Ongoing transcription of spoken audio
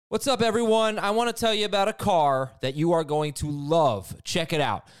What's up, everyone? I want to tell you about a car that you are going to love. Check it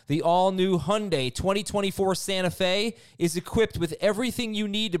out. The all-new Hyundai 2024 Santa Fe is equipped with everything you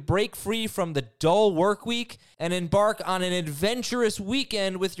need to break free from the dull work week and embark on an adventurous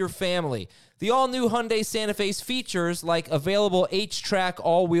weekend with your family. The all-new Hyundai Santa Fe's features like available H-Track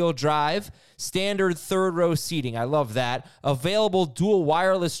all-wheel drive, standard third-row seating, I love that, available dual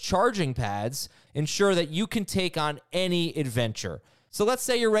wireless charging pads, ensure that you can take on any adventure. So let's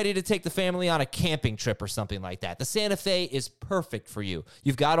say you're ready to take the family on a camping trip or something like that. The Santa Fe is perfect for you.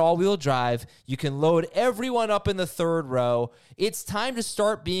 You've got all-wheel drive. You can load everyone up in the third row. It's time to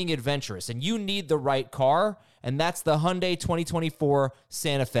start being adventurous, and you need the right car, and that's the Hyundai 2024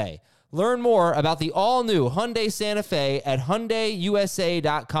 Santa Fe. Learn more about the all-new Hyundai Santa Fe at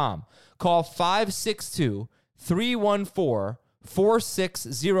HyundaiUSA.com. Call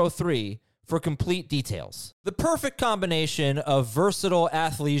 562-314-4603 for complete details. The perfect combination of versatile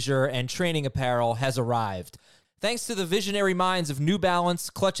athleisure and training apparel has arrived. Thanks to the visionary minds of New Balance,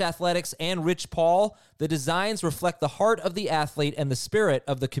 Clutch Athletics, and Rich Paul, the designs reflect the heart of the athlete and the spirit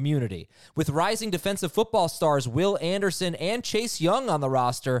of the community. With rising defensive football stars Will Anderson and Chase Young on the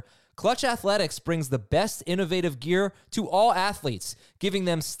roster, Clutch Athletics brings the best innovative gear to all athletes, giving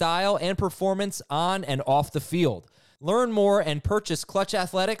them style and performance on and off the field. Learn more and purchase Clutch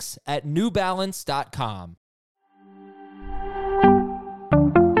Athletics at newbalance.com.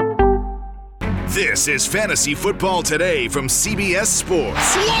 This is Fantasy Football Today from CBS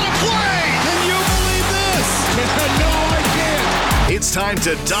Sports. What a play! Can you believe this? No, I can't. It's time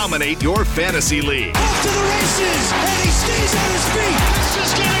to dominate your fantasy league. Off to the races, and he stays on his feet. This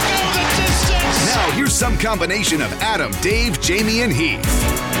is going to go the distance. Now here's some combination of Adam, Dave, Jamie, and Heath.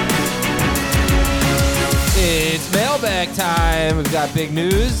 It's mailbag time. We've got big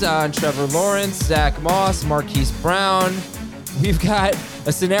news on Trevor Lawrence, Zach Moss, Marquise Brown. We've got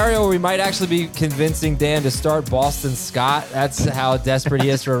a scenario where we might actually be convincing Dan to start Boston Scott. That's how desperate he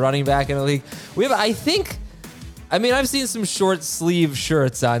is for a running back in the league. We have, I've seen some short sleeve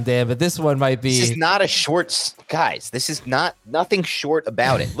shirts on Dan, but this one might be. This is not a short, guys. This is nothing short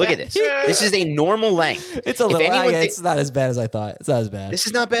about it. Look at this. This is a normal length. It's a little. It's not as bad as I thought. It's not as bad. This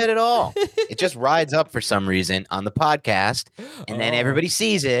is not bad at all. It just rides up for some reason on the podcast, and then everybody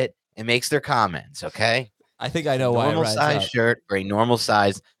sees it and makes their comments. Okay. I think I know why. Normal size shirt for a normal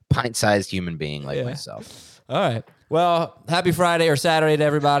size, pint-sized human being like myself. All right. Well, happy Friday or Saturday to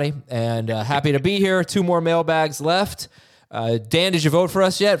everybody, and happy to be here. 2 more mailbags left. Dan, did you vote for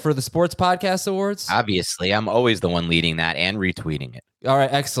us yet for the Sports Podcast Awards? Obviously, I'm always the one leading that and retweeting it. All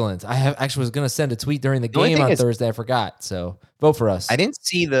right, excellent. I actually was going to send a tweet during the game on Thursday. I forgot, so vote for us. I didn't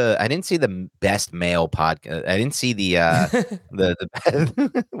see the best male podcast. I didn't see the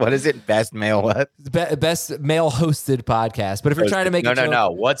what is it? Best male what? Best male hosted podcast. But if you're trying to make no.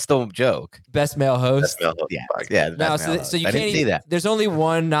 What's the joke? Best male host. Best male host. Yeah. No, so you I can't didn't see that. There's only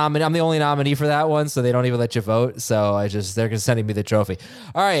one nominee. I'm the only nominee for that one, so they don't even let you vote. So they're sending me the trophy.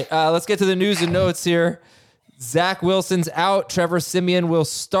 All right, let's get to the news and notes here. Zach Wilson's out. Trevor Siemian will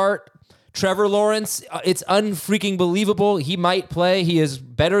start. Trevor Lawrence, it's unfreaking believable. He might play. He is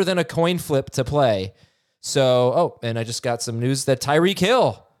better than a coin flip to play. So, and I just got some news that Tyreek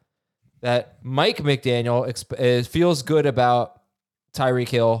Hill, that Mike McDaniel feels good about Tyreek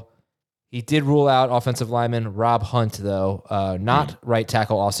Hill. He did rule out offensive lineman Rob Hunt, though, not right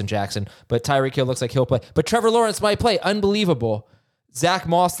tackle Austin Jackson, but Tyreek Hill looks like he'll play. But Trevor Lawrence might play. Unbelievable. Zach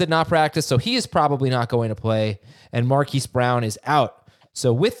Moss did not practice, so he is probably not going to play, and Marquise Brown is out.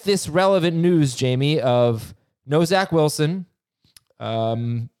 So with this relevant news, Jamie, of no Zach Wilson,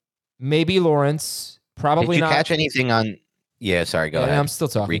 maybe Lawrence, probably not. Did you catch anything on? Yeah, sorry, go ahead. I'm still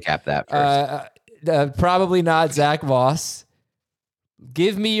talking. Recap that first. Probably not Zach Moss.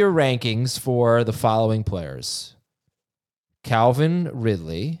 Give me your rankings for the following players. Calvin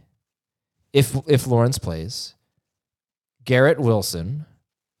Ridley, if Lawrence plays. Garrett Wilson,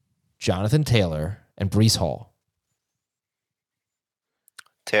 Jonathan Taylor, and Breece Hall.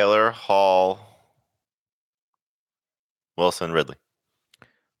 Taylor, Hall, Wilson, Ridley.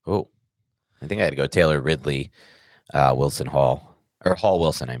 Oh, I think I had to go Taylor, Ridley, Wilson, Hall, or Hall,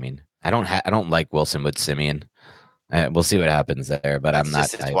 Wilson. I mean, I don't like Wilson with Simeon. We'll see what happens there, but I'm not.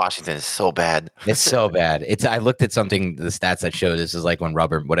 Washington is so bad. It's so bad. I looked at something, the stats that show this is like when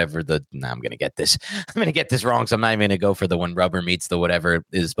rubber, whatever the. I'm gonna get this. I'm gonna get this wrong, so I'm not even gonna go for the when rubber meets the whatever it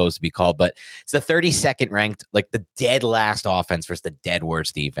is supposed to be called. But it's the 32nd ranked, like the dead last offense versus the dead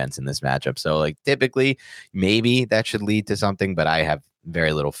worst defense in this matchup. So like typically, maybe that should lead to something, but I have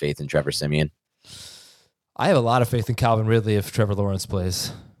very little faith in Trevor Siemian. I have a lot of faith in Calvin Ridley if Trevor Lawrence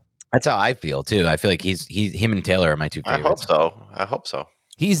plays. That's how I feel too. I feel like him and Taylor are my two favorites. I hope so.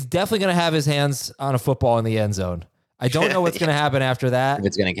 He's definitely going to have his hands on a football in the end zone. I don't know what's going to happen after that. If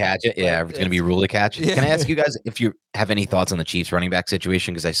it's going to catch it, if it's going to be a rule to catch it. Yeah. Can I ask you guys if you have any thoughts on the Chiefs running back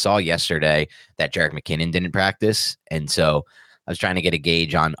situation? Because I saw yesterday that Jerick McKinnon didn't practice, and so I was trying to get a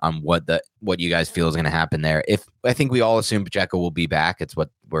gauge on what you guys feel is going to happen there. If I think we all assume Pacheco will be back, that's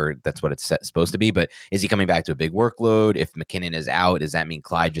what it's supposed to be. But is he coming back to a big workload? If McKinnon is out, does that mean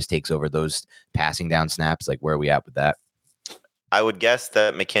Clyde just takes over those passing down snaps? Like, where are we at with that? I would guess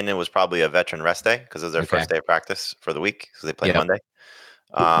that McKinnon was probably a veteran rest day because it was their first day of practice for the week because they play Monday.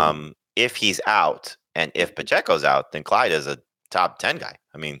 If he's out and if Pacheco's out, then Clyde is a top 10 guy.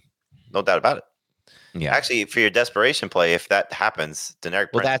 I mean, no doubt about it. Yeah. Actually, for your desperation play, if that happens,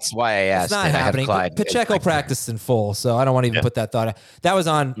 Deneric. Well, that's why I asked. It's not happening. Pacheco practiced in full, so I don't want to even put that thought. That was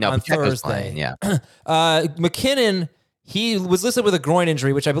on Thursday. Playing, yeah. McKinnon, he was listed with a groin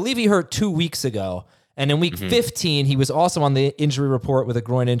injury, which I believe he hurt 2 weeks ago. And in week 15, he was also on the injury report with a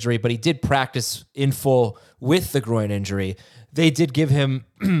groin injury, but he did practice in full with the groin injury. They did give him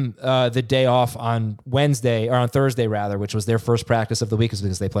the day off on Wednesday, or on Thursday rather, which was their first practice of the week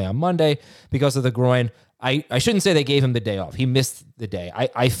because they play on Monday because of the groin. I shouldn't say they gave him the day off. He missed the day.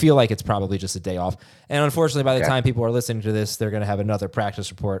 I feel like it's probably just a day off. And unfortunately, by the time people are listening to this, they're going to have another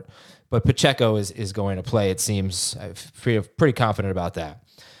practice report. But Pacheco is going to play, it seems. I feel pretty confident about that.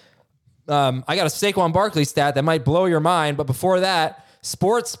 I got a Saquon Barkley stat that might blow your mind, but before that,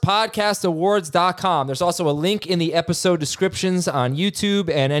 sportspodcastawards.com. There's also a link in the episode descriptions on YouTube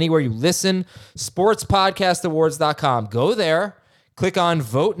and anywhere you listen. Sportspodcastawards.com. Go there, click on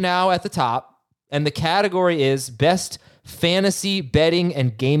Vote Now at the top, and the category is Best Fantasy Betting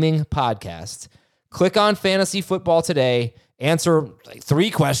and Gaming Podcast. Click on Fantasy Football Today, answer like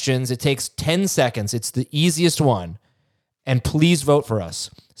 3 questions. It takes 10 seconds. It's the easiest one. And please vote for us.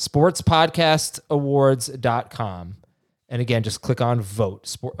 sportspodcastawards.com. And again, just click on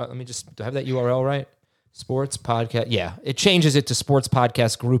vote. Let me just, do I have that URL right? Sports Podcast. Yeah, it changes it to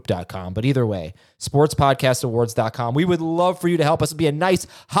sportspodcastgroup.com. But either way, sportspodcastawards.com. We would love for you to help us. It'd be a nice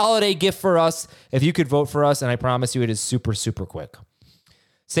holiday gift for us if you could vote for us. And I promise you it is super, super quick.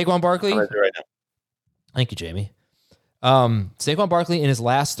 Saquon Barkley. Right now. Thank you, Jamie. Saquon Barkley in his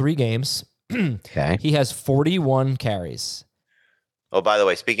last 3 games, okay, he has 41 carries. Oh, by the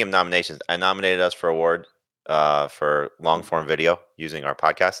way, speaking of nominations, I nominated us for award for long form video using our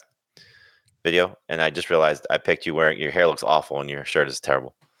podcast video, and I just realized I picked you wearing your hair looks awful and your shirt is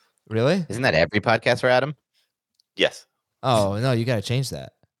terrible. Really? Isn't that every podcast for Adam? Yes. Oh no, you got to change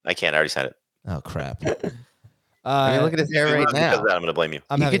that. I can't. I already said it. Oh crap. I mean, look at his hair right now. Because of that, I'm going to blame you.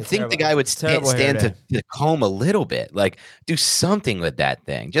 You could think the guy would stand to comb a little bit, like do something with that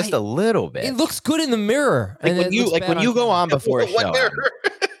thing, just a little bit. It looks good in the mirror. Like when you go on before a show.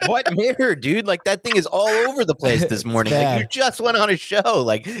 What mirror, dude? Like that thing is all over the place this morning. Like you just went on a show.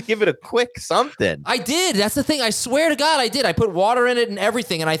 Like give it a quick something. I did. That's the thing. I swear to God, I did. I put water in it and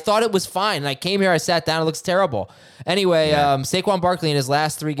everything, and I thought it was fine. And I came here, I sat down. It looks terrible. Anyway, Saquon Barkley in his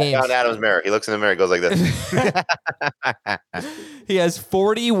last 3 games. I found Adam's mirror. He looks in the mirror, goes like this. He has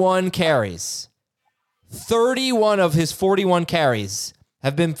 41 carries. 31 of his 41 carries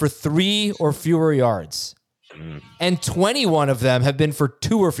have been for 3 or fewer yards. And 21 of them have been for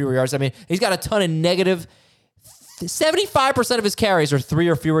 2 or fewer yards. I mean, he's got a ton of negative. 75% of his carries are 3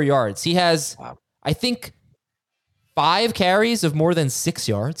 or fewer yards. He has, I think, 5 carries of more than 6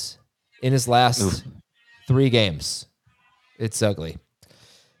 yards in his last 3 games. It's ugly.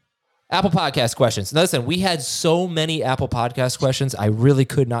 Apple Podcast questions. Now, listen, we had so many Apple Podcast questions. I really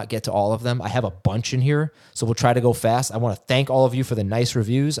could not get to all of them. I have a bunch in here, so we'll try to go fast. I want to thank all of you for the nice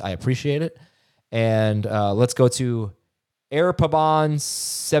reviews. I appreciate it. And let's go to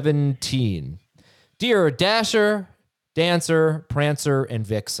Airpabon17. Dear Dasher, Dancer, Prancer, and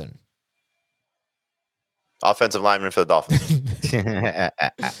Vixen. Offensive lineman for the Dolphins.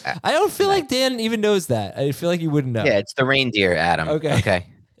 I don't feel like Dan even knows that. I feel like he wouldn't know. Yeah, it's the reindeer, Adam. Okay.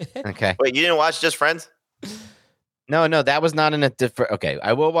 Wait, you didn't watch Just Friends? No, that was not in a different. Okay,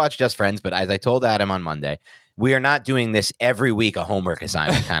 I will watch Just Friends, but as I told Adam on Monday, we are not doing this every week, a homework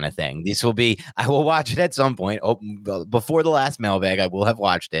assignment kind of thing. This will be, I will watch it at some point. Before the last mailbag, I will have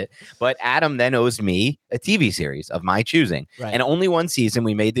watched it. But Adam then owes me a TV series of my choosing. Right. And only one season.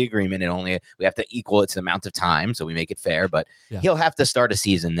 We made the agreement, and we have to equal its amount of time, so we make it fair. But he'll have to start a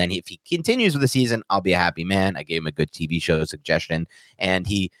season. Then if he continues with the season, I'll be a happy man. I gave him a good TV show suggestion, and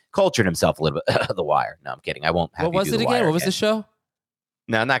he cultured himself a little bit. The Wire. No, I'm kidding. I won't have. What was it again? What was the show?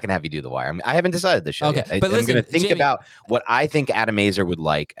 No, I'm not going to have you do The Wire. I haven't decided the show. Okay, yet. but I'm going to think Jamie, about what I think Adam Azer would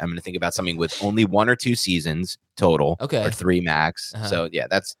like. I'm going to think about something with only 1 or 2 seasons total, or 3 max. So yeah,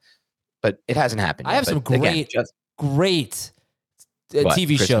 but it hasn't happened. I have some great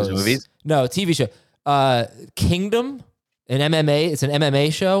TV Christmas shows. movies? No, TV show. Kingdom, an MMA. It's an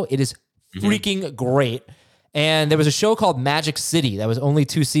MMA show. It is freaking great. And there was a show called Magic City that was only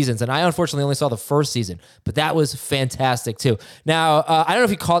 2 seasons, and I unfortunately only saw the first season, but that was fantastic too. Now, I don't know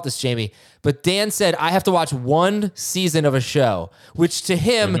if you caught this, Jamie, but Dan said I have to watch 1 season of a show, which to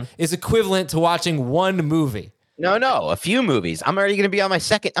him is equivalent to watching 1 movie. No, a few movies. I'm already going to be on my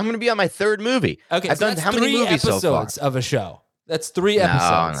second. I'm going to be on my 3rd movie. Okay, I've so done that's how many 3 movies so far? episodes of a show. That's 3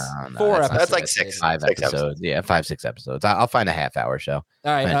 episodes. No, 4 that's episodes. That's like 6. 5 episodes. Yeah, 5-6 episodes. I'll find a half-hour show. All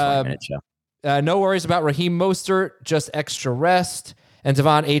right. 20-minute show. No worries about Raheem Mostert, just extra rest, and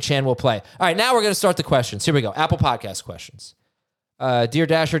Devon Achane will play. All right, now we're going to start the questions. Here we go. Apple Podcast questions. Dear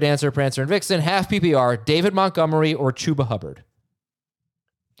Dasher, Dancer, Prancer, and Vixen, half PPR, David Montgomery or Chuba Hubbard?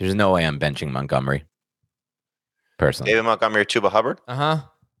 There's no way I'm benching Montgomery. Personally. David Montgomery or Chuba Hubbard?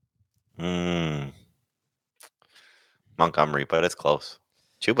 Montgomery, but it's close.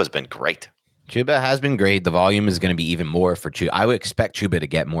 Chuba's been great. Chuba has been great. The volume is going to be even more for Chuba. I would expect Chuba to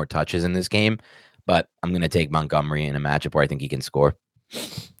get more touches in this game, but I'm going to take Montgomery in a matchup where I think he can score.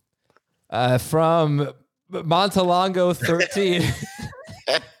 From Montalongo 13.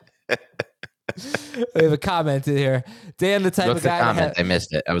 We have a comment in here. Dan, the type What's of the guy comment? I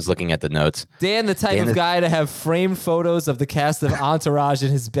missed it. I was looking at the notes. Dan, the type of guy to have framed photos of the cast of Entourage in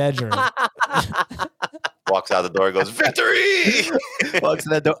his bedroom. Walks out the door, goes victory. Walks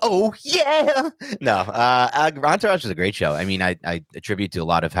in that door. Oh yeah. No, Entourage is a great show. I mean, I attribute to a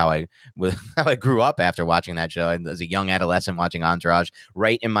lot of how I grew up after watching that show. And as a young adolescent watching Entourage,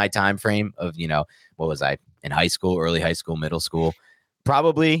 right in my time frame of what was I in high school, early high school, middle school.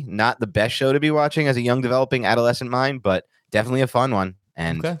 Probably not the best show to be watching as a young developing adolescent mind, but definitely a fun one.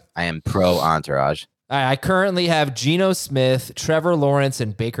 And I am pro Entourage. All right, I currently have Geno Smith, Trevor Lawrence,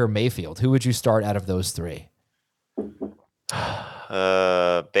 and Baker Mayfield. Who would you start out of those 3?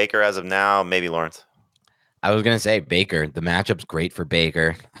 Baker as of now, maybe Lawrence. I was going to say Baker. The matchup's great for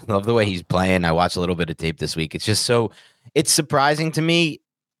Baker. I love the way he's playing. I watched a little bit of tape this week. It's just it's surprising to me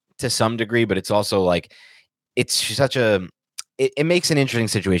to some degree, but it's also like it's such a it makes an interesting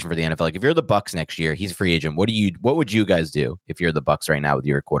situation for the NFL. Like if you're the Bucs next year, he's a free agent. What would you guys do if you're the Bucs right now with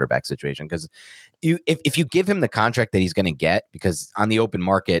your quarterback situation? Because if you give him the contract that he's going to get, because on the open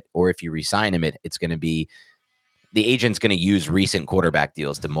market, or if you re-sign him, it's going to be the agent's going to use recent quarterback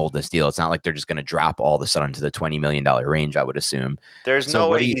deals to mold this deal. It's not like they're just going to drop all of a sudden to the $20 million range, I would assume. There's no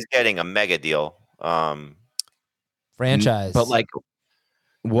way he's getting a mega deal. Franchise. But like,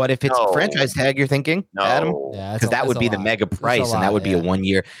 what if it's a franchise tag you're thinking, Adam? Yeah, because that would be the mega price, and that would be a 1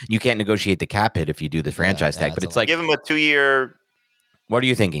 year. You can't negotiate the cap hit if you do the franchise tag, but it's like, give him a 2-year. What are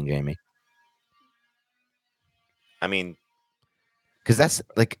you thinking, Jamie? I mean, because that's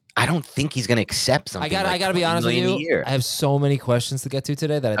like, I don't think he's going to accept something. I gotta be honest with you. I have so many questions to get to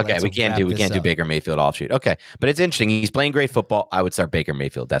today that we can't do Baker Mayfield offshoot. Okay, but it's interesting. He's playing great football. I would start Baker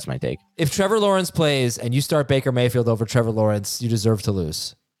Mayfield. That's my take. If Trevor Lawrence plays and you start Baker Mayfield over Trevor Lawrence, you deserve to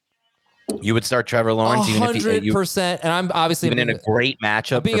lose. You would start Trevor Lawrence 100%, and I'm obviously even in a great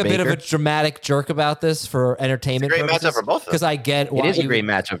matchup. I'm being a bit of a dramatic jerk about this for entertainment. It's a great matchup for both of them. Because I get why it is a great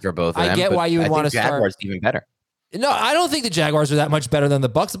matchup for both of them. I get why you would want to start. Jaguars even better. No, I don't think the Jaguars are that much better than the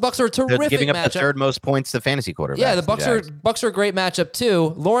Bucs. The Bucs are a terrific They're giving up matchup. the 3rd most points to fantasy quarterbacks. Yeah, the Bucs are a great matchup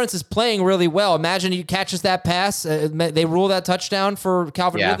too. Lawrence is playing really well. Imagine he catches that pass. They rule that touchdown for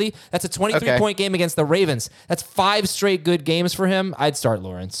Calvin Ridley. That's a 23-point game against the Ravens. That's 5 straight good games for him. I'd start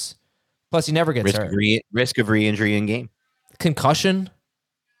Lawrence. Plus, he never gets hurt. Risk of re-injury in game. Concussion?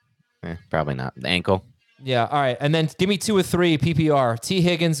 Probably not. The ankle. Yeah, all right. And then give me 2 or 3 PPR. T.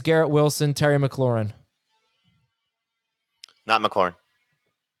 Higgins, Garrett Wilson, Terry McLaurin. Not McLaurin.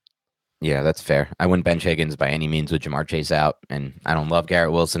 Yeah, that's fair. I wouldn't bench Higgins by any means with Jamar Chase out, and I don't love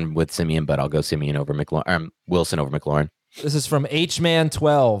Garrett Wilson with Simeon, but I'll go Simeon over McLaurin. Wilson over McLaurin. This is from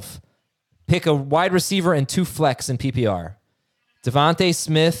HMan12. Pick a wide receiver and 2 flex in PPR. Devontae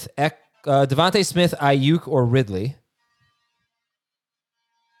Smith, Ayuk, or Ridley.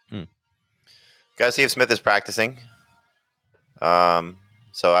 Gotta see if Smith is practicing.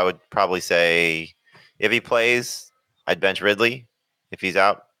 So I would probably say if he plays, I'd bench Ridley. If he's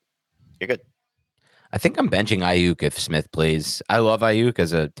out, you're good. I think I'm benching Ayuk if Smith plays. I love Ayuk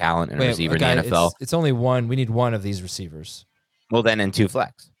as a talent and a receiver in the NFL. It's only one. We need one of these receivers. Well, then in 2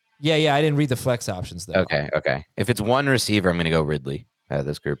 flex. Yeah. I didn't read the flex options though. Okay. If it's one receiver, I'm going to go Ridley out of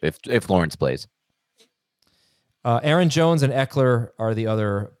this group. If Lawrence plays. Aaron Jones and Eckler are the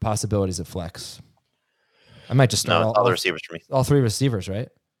other possibilities of flex. I might just start all the receivers for me. All 3 receivers, right?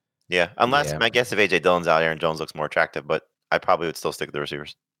 Yeah, unless my guess if AJ Dillon's out, Aaron Jones looks more attractive, but I probably would still stick with the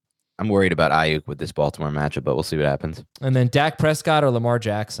receivers. I'm worried about Ayuk with this Baltimore matchup, but we'll see what happens. And then Dak Prescott or Lamar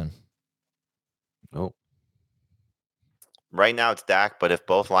Jackson? Oh, Right now it's Dak, but if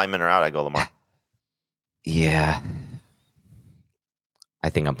both linemen are out, I go Lamar. yeah. I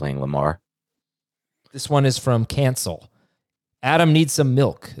think I'm playing Lamar. This one is from Cancel. Adam needs some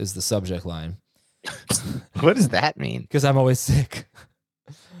milk is the subject line. What does that mean? Because I'm always sick.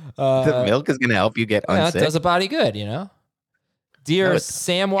 The milk is going to help you get unsick? It does a body good, Dear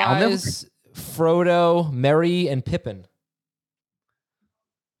Samwise, Frodo, Merry, and Pippin.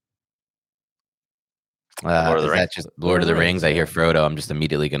 Lord of the is Rings. that just Lord of the Rings? I hear Frodo. I'm just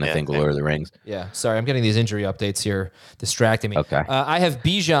immediately going to think Lord of the Rings. Yeah, sorry. I'm getting these injury updates here distracting me. Okay. I have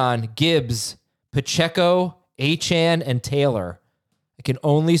Bijan, Gibbs, Pacheco, Achane, and Taylor. I can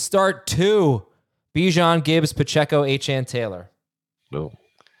only start 2. Bijan, Gibbs, Pacheco, Achane, Taylor. Oh.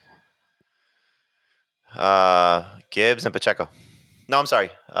 Gibbs and Pacheco. No, I'm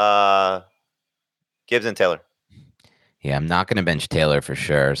sorry. Gibbs and Taylor. Yeah, I'm not going to bench Taylor for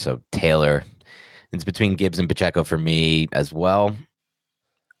sure. So Taylor, it's between Gibbs and Pacheco for me as well.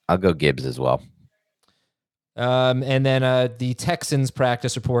 I'll go Gibbs as well. And then the Texans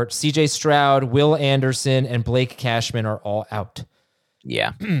practice report: C.J. Stroud, Will Anderson, and Blake Cashman are all out.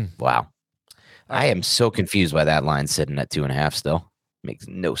 Yeah. Wow. I am so confused by that line sitting at 2.5 still. Makes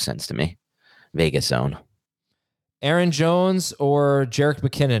no sense to me. Vegas zone. Aaron Jones or Jerick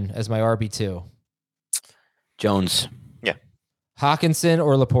McKinnon as my RB2? Jones. Yeah. Hawkinson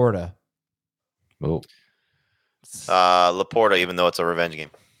or Laporta? Oh. Laporta, even though it's a revenge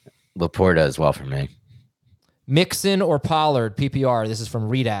game. Laporta as well for me. Mixon or Pollard, PPR? This is from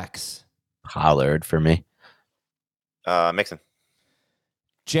Redax. Pollard for me. Mixon.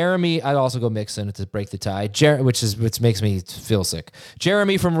 Jeremy, I'd also go Mixon to break the tie, which makes me feel sick.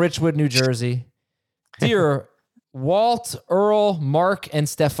 Jeremy from Richwood, New Jersey. Dear Walt, Earl, Mark, and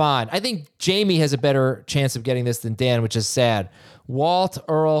Stefan. I think Jamie has a better chance of getting this than Dan, which is sad. Walt,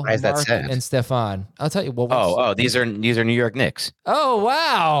 Earl, Mark, and Stefan. I'll tell you. Well, these are New York Knicks. Oh,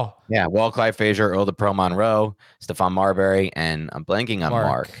 wow. Yeah, Walt, Clyde Frazier, Earl the Pro Monroe, Stephon Marbury, and I'm blanking on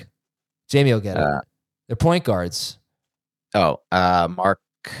Mark. Jamie will get it. They're point guards. Mark.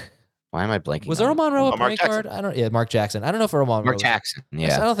 Why am I blanking? Was Earl Monroe a point Jackson. guard? Mark Jackson. I don't know if Earl Monroe. Mark Jackson.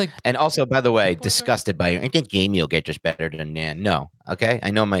 Yeah. I don't think. And also, by the way, disgusted by you. I think Jamie will get just better than Nan. No. Okay.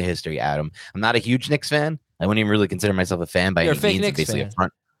 I know my history, Adam. I'm not a huge Knicks fan. I wouldn't even really consider myself a fan by You're any a fake means. Knicks Basically fan. a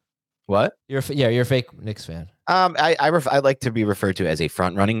front. What? You're a fake Knicks fan. I like to be referred to as a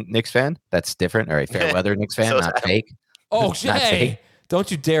front running Knicks fan. That's different, or a fair weather Knicks fan, not fake. Oh, Not Jay. fake. Don't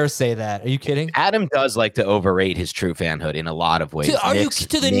you dare say that. Are you kidding? Adam does like to overrate his true fanhood in a lot of ways. Are you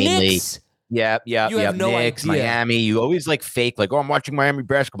to the Knicks? Yeah. You have no Knicks, idea. Miami. You always like fake, like, I'm watching Miami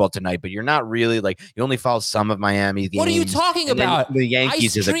basketball tonight, but you're not really like, you only follow some of Miami's games. What are you talking about? The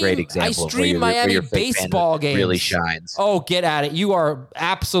Yankees is a great example. I stream Miami baseball games. Really shines. Oh, get at it. You are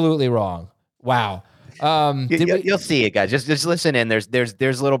absolutely wrong. Wow. You'll see it, guys. Just listen in. There's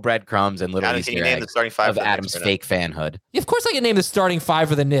little breadcrumbs and little Adam, Easter can you name the eggs starting 5 of for the Adam's Knicks fake fanhood. Yeah, of course I can name the starting 5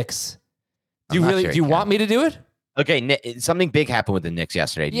 for the Knicks. Do you want me to do it? Okay, something big happened with the Knicks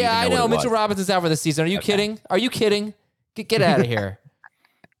yesterday. Yeah, I know. Mitchell Robinson's out for the season. Are you kidding? Are you kidding? Get out of here.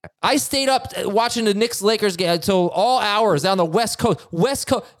 I stayed up watching the Knicks-Lakers game until all hours down the West Coast.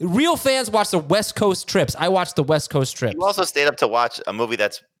 Real fans watch the West Coast trips. I watch the West Coast trips. You also stayed up to watch a movie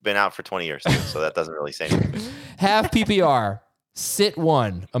that's been out for 20 years, too, so that doesn't really say anything. Half PPR. Sit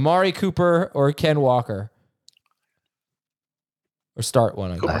 1. Amari Cooper or Ken Walker? Or start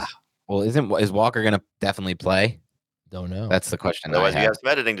 1, I guess. Well, is Walker going to definitely play? Don't know. That's the question. Otherwise, we have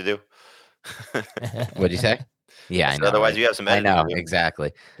some editing to do. What'd you say? Yeah, I know. Otherwise, right? you have some editing. I know, to do.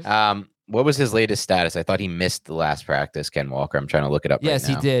 exactly. What was his latest status? I thought he missed the last practice, Ken Walker. I'm trying to look it up Yes,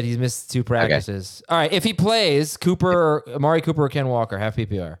 right now. he did. He missed 2 practices. Okay. All right, if he plays, Amari Cooper or Ken Walker, half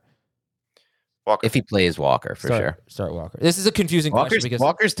PPR? Walker. If he plays Walker, for sure. Start Walker. This is a confusing question because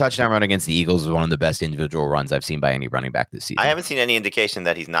Walker's touchdown run against the Eagles was one of the best individual runs I've seen by any running back this season. I haven't seen any indication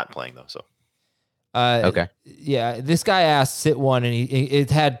that he's not playing, though, so. Okay. Yeah, this guy asked sit 1, and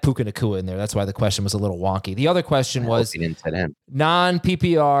it had Puka Nacua in there. That's why the question was a little wonky. The other question was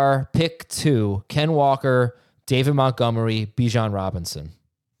non-PPR pick 2: Ken Walker, David Montgomery, Bijan Robinson.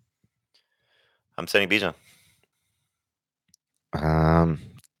 I'm sending Bijan.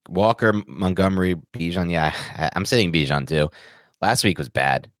 Walker, Montgomery, Bijan. Yeah, I'm sitting Bijan too. Last week was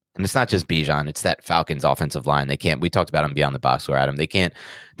bad. And it's not just Bijan, it's that Falcons offensive line. We talked about them beyond the box score, Adam. They can't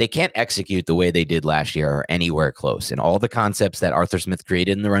execute the way they did last year or anywhere close. And all the concepts that Arthur Smith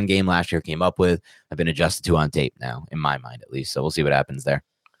created in the run game last year came up with have been adjusted to on tape now, in my mind at least. So we'll see what happens there.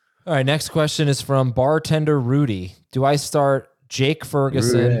 All right, next question is from Bartender Rudy. Do I start Jake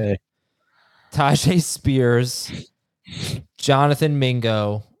Ferguson, Tajay Spears, Jonathan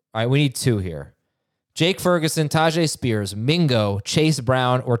Mingo. All right, we need 2 here. Jake Ferguson, Tajay Spears, Mingo, Chase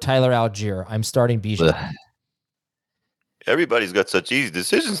Brown, or Tyler Algier. I'm starting Bijan. Everybody's got such easy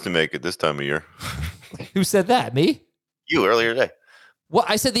decisions to make at this time of year. Who said that? Me? You earlier today. Well,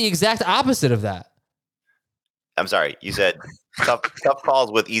 I said the exact opposite of that. I'm sorry. You said tough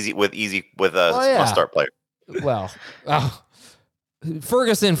calls with a must-start player. Well,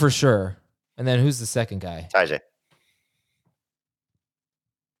 Ferguson for sure. And then who's the second guy? Tajay.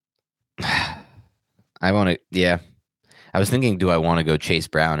 I want to, yeah. I was thinking, do I want to go Chase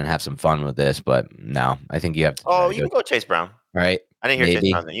Brown and have some fun with this? But no, I think you have to. Oh, you can go Chase Brown. Right. I didn't hear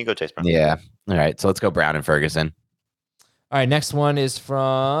Chase Brown. You can go Chase Brown. Yeah. All right. So let's go Brown and Ferguson. All right. Next one is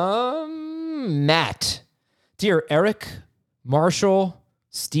from Matt. Dear Eric, Marshall,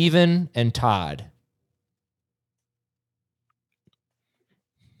 Steven, and Todd.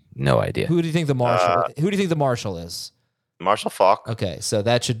 No idea. Who do you think the Marshall is? Marshall Faulk. Okay, so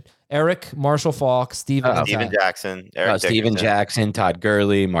that should Eric, Marshall Faulk, Steven Jackson, Eric Steven Jackson, Todd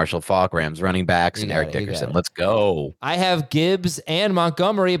Gurley, Marshall Faulk, Rams running backs, and Eric Dickerson. Let's go. I have Gibbs and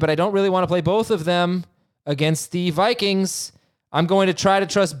Montgomery, but I don't really want to play both of them against the Vikings. I'm going to try to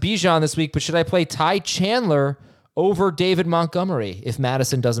trust Bijan this week, but should I play Ty Chandler over David Montgomery if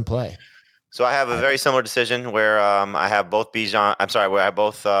Madison doesn't play? So I have a very similar decision where I have both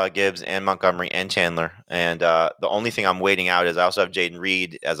Gibbs and Montgomery and Chandler. And the only thing I'm waiting out is I also have Jaden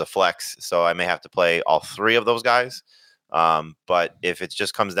Reed as a flex. So I may have to play all 3 of those guys. But if it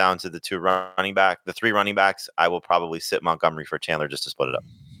just comes down to the 3 running backs, I will probably sit Montgomery for Chandler just to split it up.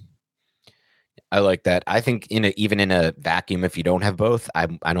 I like that. I think even in a vacuum, if you don't have both, I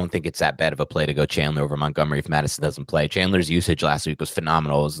don't think it's that bad of a play to go Chandler over Montgomery if Madison doesn't play. Chandler's usage last week was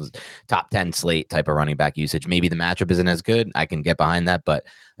phenomenal. It was top 10 slate type of running back usage. Maybe the matchup isn't as good. I can get behind that, but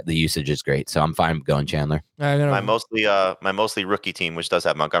the usage is great. So I'm fine going Chandler. My mostly rookie team, which does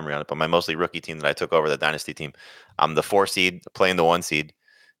have Montgomery on it, but my mostly rookie team that I took over, the dynasty team, I'm the 4 seed playing the 1 seed,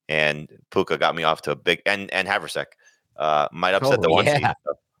 and Puka got me off to a big and Haversack might upset the 1 seed.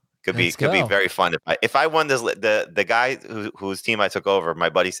 So. Could be very fun if I won this. The guy whose team I took over, my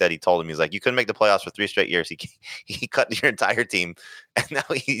buddy said he told him he's like, you couldn't make the playoffs for 3 straight years. He cut your entire team, and now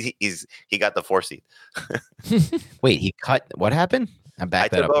he got the 4 seed. Wait, he cut? What happened? I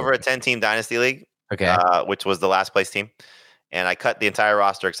took over a 10-team dynasty league, okay, which was the last place team, and I cut the entire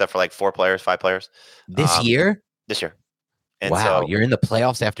roster except for like 5 players. This year. And wow, so, you're in the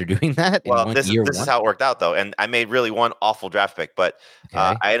playoffs after doing that? Well, this is how it worked out, though. And I made really one awful draft pick, but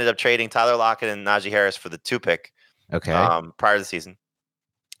I ended up trading Tyler Lockett and Najee Harris for the 2 pick prior to the season.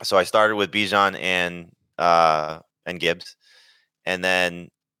 So I started with Bijan and Gibbs, and then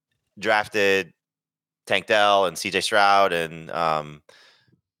drafted Tank Dell and CJ Stroud, and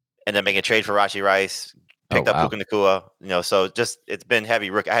then making a trade for Rashee Rice, picked up Puka Nacua. So just it's been heavy.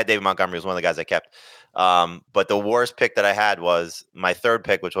 I had David Montgomery was one of the guys I kept. But the worst pick that I had was my 3rd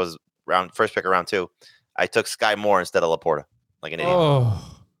pick, which was first pick of round 2. I took Sky Moore instead of Laporta, like an idiot.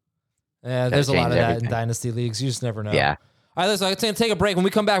 Oh, yeah. There's a lot of that in dynasty leagues. You just never know. Yeah. All right, let's take a break. When we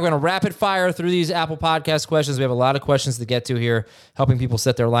come back, we're going to rapid fire through these Apple Podcast questions. We have a lot of questions to get to here, helping people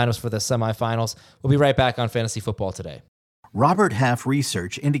set their lineups for the semifinals. We'll be right back on Fantasy Football Today. Robert Half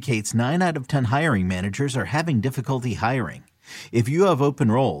research indicates 9 out of 10 hiring managers are having difficulty hiring. If you have open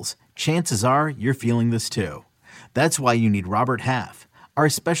roles, chances are you're feeling this too. That's why you need Robert Half. Our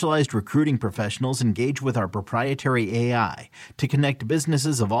specialized recruiting professionals engage with our proprietary AI to connect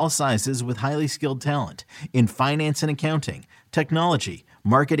businesses of all sizes with highly skilled talent in finance and accounting, technology,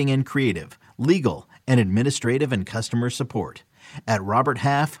 marketing and creative, legal, and administrative and customer support. At Robert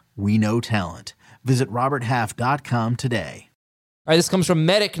Half, we know talent. Visit roberthalf.com today. All right, this comes from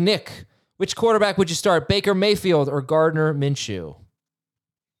Medic Nick. Which quarterback would you start, Baker Mayfield or Gardner Minshew?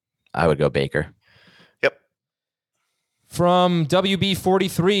 I would go Baker. Yep. From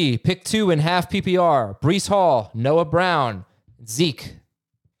WB43, pick 2 in half PPR. Breece Hall, Noah Brown, Zeke.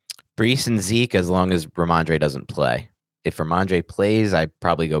 Breece and Zeke, as long as Ramondre doesn't play. If Ramondre plays, I'd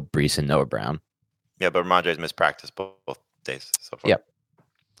probably go Breece and Noah Brown. Yeah, but Ramondre's missed practice both days so far. Yep.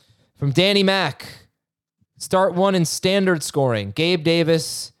 From Danny Mack, start 1 in standard scoring. Gabe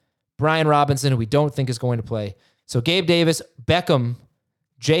Davis, Brian Robinson, who we don't think is going to play. So Gabe Davis, Beckham,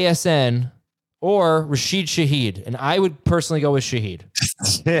 JSN, or Rashid Shaheed. And I would personally go with Shaheed.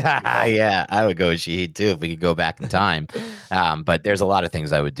 Yeah, I would go with Shaheed too if we could go back in time. But there's a lot of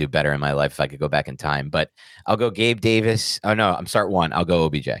things I would do better in my life if I could go back in time. But I'll go Gabe Davis. Oh, no, I'm start 1. I'll go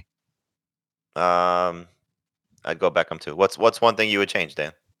OBJ. I'd go Beckham too. What's one thing you would change,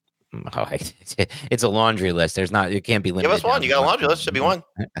 Dan? Oh, it's a laundry list. It can't be limited. Give us one. You got a laundry list. Should be one.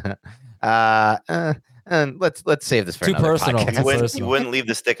 Let's save this for Too another personal. podcast. You wouldn't leave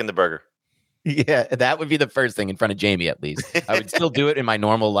the stick in the burger. Yeah, that would be the first thing in front of Jamie, at least. I would still do it in my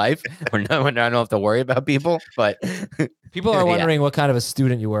normal life when I don't have to worry about people. But people are wondering what kind of a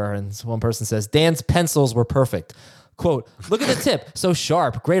student you were. And one person says, Dan's pencils were perfect. Quote, look at the tip. So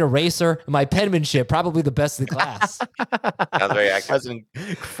sharp. Great eraser. My penmanship, probably the best in the class. Sounds very accurate. That's an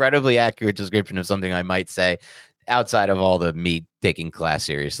incredibly accurate description of something I might say outside of all the me taking class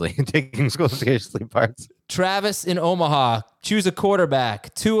seriously and taking school seriously parts. Travis in Omaha. Choose a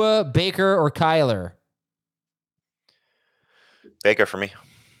quarterback. Tua, Baker, or Kyler? Baker for me.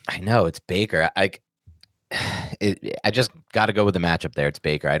 I know it's Baker. I just got to go with the matchup there. It's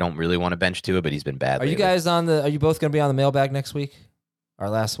Baker. I don't really want to bench Tua, but he's been bad. Are you guys are you both going to be on the mailbag next week? Our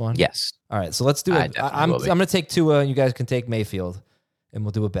last one? Yes. All right. So let's do it. I'm going to take Tua and you guys can take Mayfield and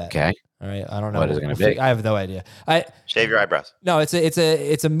we'll do a bet. Okay. All right. I don't know. What is it going to be? I have no idea. Shave your eyebrows. No, it's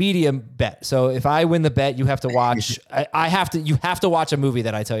a medium bet. So if I win the bet, you have to watch. You have to watch a movie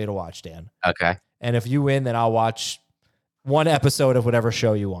that I tell you to watch, Dan. Okay. And if you win, then I'll watch one episode of whatever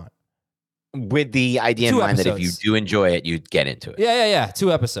show you want. With the idea in mind that if you do enjoy it, you'd get into it. Yeah.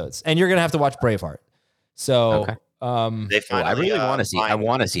 2 episodes, and you're gonna have to watch Braveheart. So, okay. I really want to see. I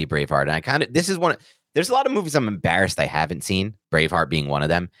want to see Braveheart, and this is one. There's a lot of movies I'm embarrassed I haven't seen. Braveheart being one of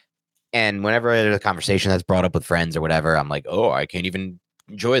them. And whenever there's a conversation that's brought up with friends or whatever, I'm like, oh, I can't even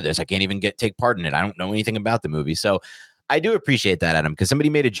enjoy this. I can't even take part in it. I don't know anything about the movie. So I do appreciate that, Adam, because somebody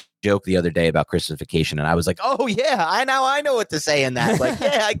made a joke the other day about Christmas Vacation, and I was like, oh, yeah, I know what to say in that. Like,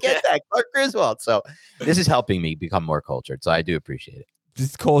 yeah, I get that. Clark Griswold. So this is helping me become more cultured. So I do appreciate it.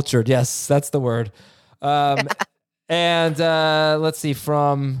 Just cultured. Yes, that's the word. And let's see,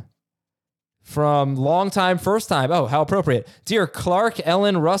 from long time, first time. Oh, how appropriate. Dear Clark,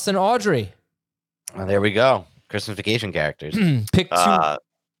 Ellen, Russ, and Audrey. Well, there we go. Christmas Vacation characters. Pick 2.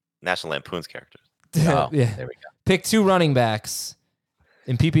 National Lampoon's characters. Oh, yeah. There we go. Pick 2 running backs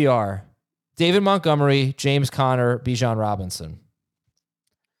in PPR. David Montgomery, James Conner, Bijan Robinson.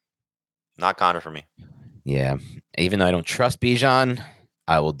 Not Conner for me. Yeah. Even though I don't trust Bijan,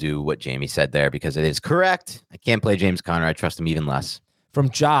 I will do what Jamie said there because it is correct. I can't play James Conner. I trust him even less. From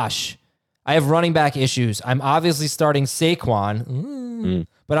Josh. I have running back issues. I'm obviously starting Saquon,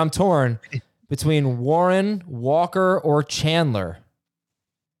 but I'm torn between Warren, Walker, or Chandler.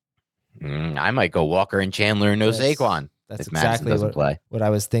 I might go Walker and Chandler and no Saquon. That's if exactly what I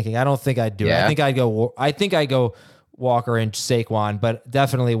was thinking. I don't think I'd do it. Yeah. I think I'd go Walker and Saquon, but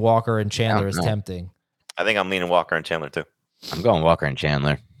definitely Walker and Chandler is tempting. I think I'm leaning Walker and Chandler too. I'm going Walker and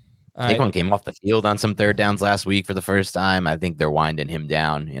Chandler. Saquon came off the field on some third downs last week for the first time. I think they're winding him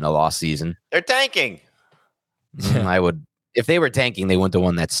down in a lost season. They're tanking. I would, if they were tanking, they wouldn't have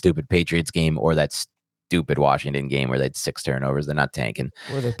won that stupid Patriots game or that stupid Washington game where they had 6 turnovers. They're not tanking.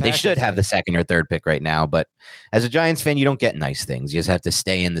 They should have the 2nd or 3rd pick right now. But as a Giants fan, you don't get nice things. You just have to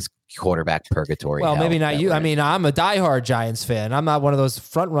stay in this quarterback purgatory. Well, maybe not you. I mean, I'm a diehard Giants fan. I'm not one of those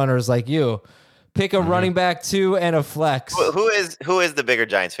front runners like you. Pick a running back 2 and a flex. Who is the bigger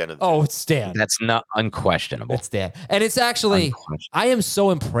Giants fan of the Oh, it's Stan. That's not unquestionable. It's Stan. And it's actually, I am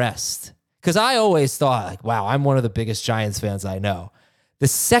so impressed because I always thought, like, wow, I'm one of the biggest Giants fans I know. The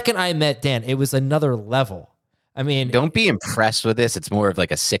second I met Dan, it was another level. I mean, don't be impressed with this. It's more of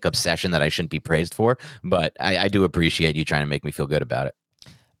like a sick obsession that I shouldn't be praised for. But I do appreciate you trying to make me feel good about it.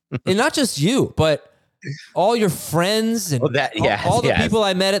 And not just you, but all your friends and all the people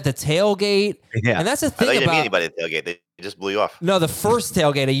I met at the tailgate. Yeah. And that's the thing you didn't about meet anybody at the tailgate. They just blew you off. No, the first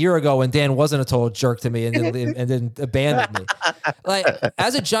tailgate a year ago when Dan wasn't a total jerk to me and then abandoned me. Like,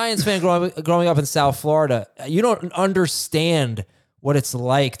 as a Giants fan growing up in South Florida, you don't understand what it's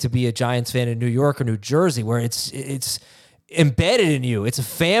like to be a Giants fan in New York or New Jersey, where it's embedded in you. It's a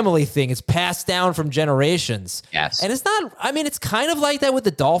family thing. It's passed down from generations. Yes. And it's not, I mean, it's kind of like that with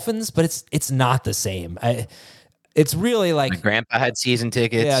the Dolphins, but it's not the same. It's really like, my grandpa had season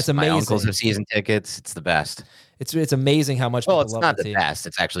tickets. Yeah, it's amazing. My uncles have season tickets. It's the best. It's amazing how much. Well, people it's love not the the team. best.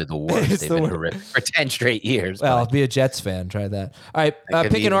 It's actually the worst. They've been horrific for 10 straight years. Well, be a Jets fan. Try that. All right,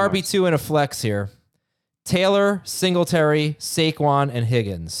 pick an RB2 and a flex here. Taylor, Singletary, Saquon, and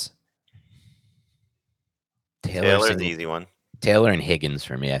Higgins. Taylor's the easy one. Taylor and Higgins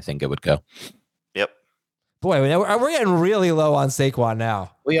for me. I think it would go. Yep. Boy, we're getting really low on Saquon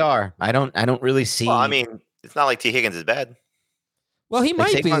now. We are. I don't really see. Well, I mean, it's not like T. Higgins is bad. Well, he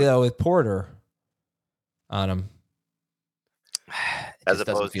might be though with Porter on him. As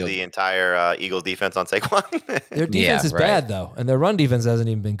opposed to the entire Eagles defense on Saquon. Their defense is bad though, and their run defense hasn't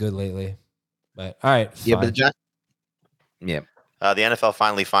even been good lately. But all right, fine. Yeah, but the NFL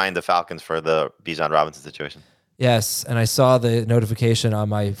finally fined the Falcons for the Bijan Robinson situation. Yes, and I saw the notification on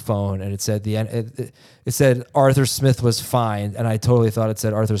my phone, and it said it said Arthur Smith was fined, and I totally thought it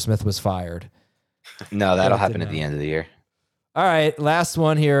said Arthur Smith was fired. No, that'll happen at the end of the year. All right, last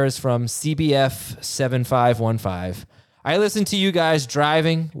one here is from CBF 7515. I listen to you guys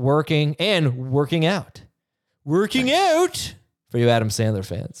driving, working, and working out. Working out for you Adam Sandler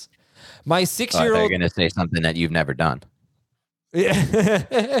fans. My 6-year-old. They're going to say something that you've never done.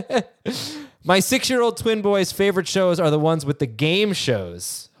 Yeah. My 6-year-old twin boy's favorite shows are the ones with the game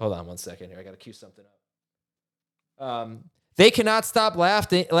shows. Hold on one second here. I got to cue something up. They cannot stop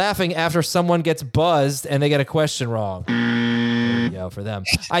laughing after someone gets buzzed and they get a question wrong. There we go for them.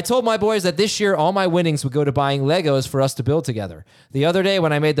 I told my boys that this year all my winnings would go to buying Legos for us to build together. The other day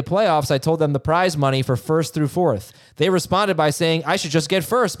when I made the playoffs, I told them the prize money for 1st through 4th. They responded by saying I should just get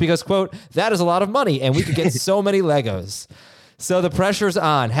 1st because, quote, that is a lot of money and we could get so many Legos. So the pressure's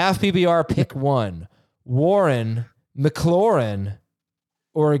on. Half PPR, pick one. Warren, McLaurin,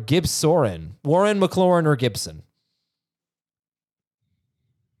 or Gibson. Warren, McLaurin, or Gibson.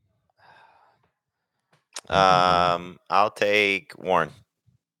 I'll take Warren.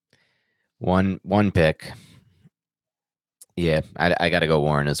 One pick. Yeah, I got to go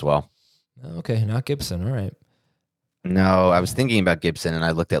Warren as well. Okay, not Gibson. All right. No, I was thinking about Gibson, and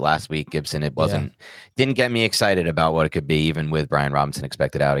I looked at last week. Gibson, didn't get me excited about what it could be, even with Brian Robinson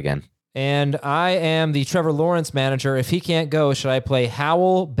expected out again. And I am the Trevor Lawrence manager. If he can't go, should I play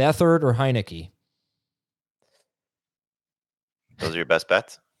Howell, Beathard, or Heineke? Those are your best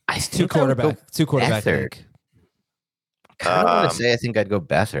bets? Two quarterback pick. I kind of want to say I think I'd go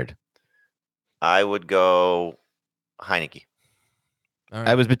Beathard. I would go Heineke. Right.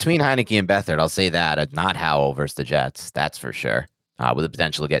 I was between Heineke and Beathard. I'll say that. Not Howell versus the Jets. That's for sure. With the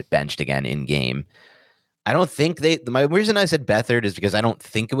potential to get benched again in game. I don't think my reason I said Beathard is because I don't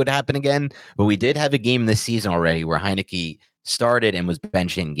think it would happen again. But we did have a game this season already where Heineke started and was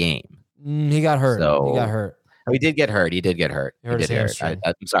benched in game. He got hurt. He got hurt. Oh, he did get hurt. He did get hurt. He did get hurt.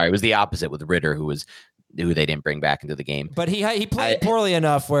 I'm sorry. It was the opposite with Ritter, who they didn't bring back into the game. But he played poorly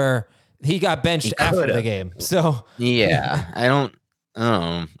enough where he got benched after the game. So yeah, I don't.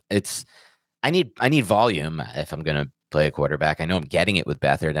 I need volume if I'm gonna play a quarterback. I know I'm getting it with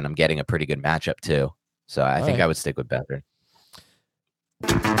Beathard, and I'm getting a pretty good matchup too. So I think I would stick with Beathard.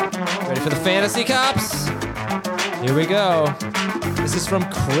 Ready for the fantasy cops? Here we go. This is from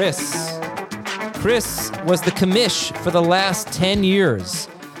Chris. Chris was the commish for the last 10 years.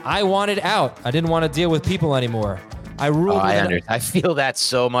 I wanted out. I didn't want to deal with people anymore. I ruled. I feel that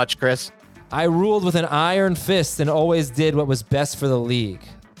so much, Chris. I ruled with an iron fist and always did what was best for the league,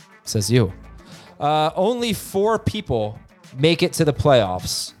 says you. Only 4 people make it to the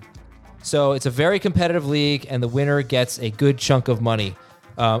playoffs. So it's a very competitive league, and the winner gets a good chunk of money.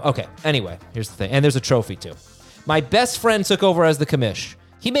 Okay, anyway, here's the thing. And there's a trophy, too. My best friend took over as the commish.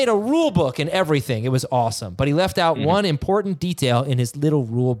 He made a rule book and everything. It was awesome. But he left out one important detail in his little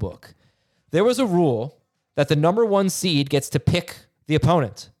rule book. There was a rule that the number 1 seed gets to pick the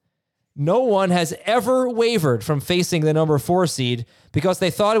opponent. No one has ever wavered from facing the number 4 seed because they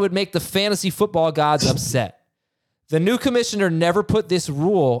thought it would make the fantasy football gods upset. The new commissioner never put this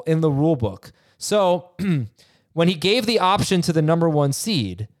rule in the rule book. So when he gave the option to the number 1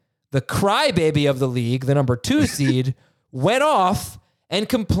 seed, the crybaby of the league, the number 2 seed, went off and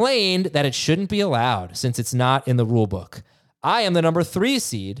complained that it shouldn't be allowed since it's not in the rule book. I am the number 3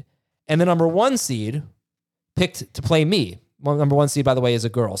 seed, and the number 1 seed picked to play me. Well, number 1 seed, by the way, is a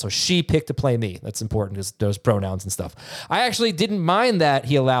girl, so she picked to play me. That's important because those pronouns and stuff. I actually didn't mind that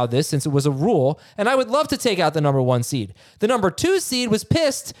he allowed this since it was a rule, and I would love to take out the number 1 seed. The number 2 seed was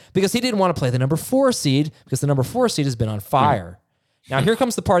pissed because he didn't want to play the number 4 seed because the number 4 seed has been on fire. Now, here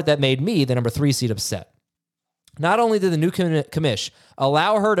comes the part that made me, the number 3 seed, upset. Not only did the new commish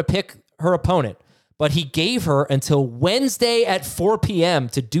allow her to pick her opponent, but he gave her until Wednesday at 4 p.m.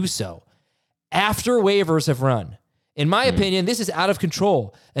 to do so, after waivers have run. In my opinion, this is out of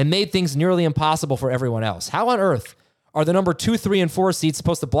control and made things nearly impossible for everyone else. How on earth are the number 2, 3, and 4 seeds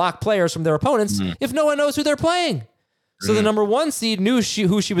supposed to block players from their opponents if no one knows who they're playing? So the number 1 seed knew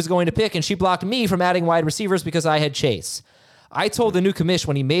who she was going to pick, and she blocked me from adding wide receivers because I had Chase. I told the new commish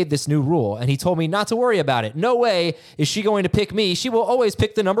when he made this new rule, and he told me not to worry about it. No way is she going to pick me. She will always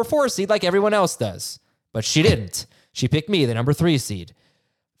pick the number 4 seed like everyone else does. But she didn't. She picked me, the number 3 seed.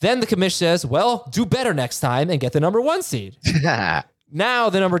 Then the commish says, well, do better next time and get the number 1 seed. Now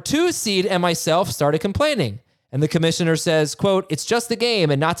the number 2 seed and myself started complaining. And the commissioner says, quote, it's just a game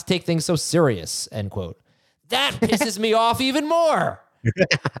and not to take things so serious, end quote. That pisses me off even more.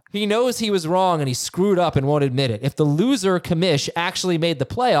 He knows he was wrong and he screwed up and won't admit it. If the loser commish actually made the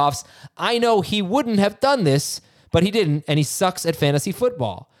playoffs, I know he wouldn't have done this, but he didn't, and he sucks at fantasy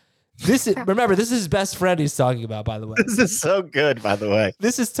football. Remember, this is his best friend he's talking about, by the way. This is so good, by the way.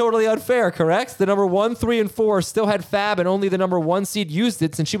 This is totally unfair, correct? The number 1, 3, and 4 still had Fab, and only the number 1 seed used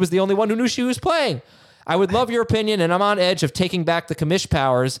it since she was the only one who knew she was playing. I would love your opinion, and I'm on edge of taking back the commish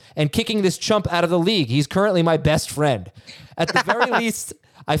powers and kicking this chump out of the league. He's currently my best friend. At the very least,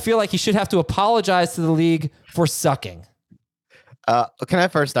 I feel like he should have to apologize to the league for sucking. Can I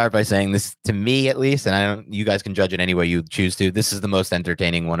first start by saying this, to me at least, and you guys can judge it any way you choose to. This is the most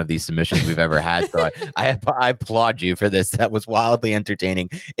entertaining one of these submissions we've ever had. So I applaud you for this. That was wildly entertaining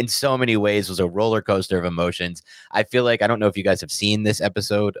in so many ways. It was a roller coaster of emotions. I feel like, I don't know if you guys have seen this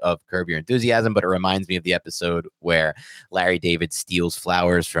episode of Curb Your Enthusiasm, but it reminds me of the episode where Larry David steals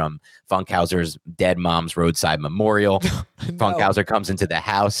flowers from Funkhauser's dead mom's roadside memorial. No. Funkhauser comes into the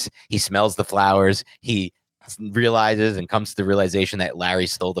house. He smells the flowers. He realizes and comes to the realization that Larry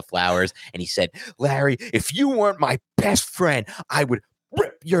stole the flowers, and he said, Larry, if you weren't my best friend, I would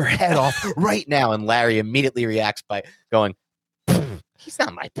rip your head off right now. And Larry immediately reacts by going, he's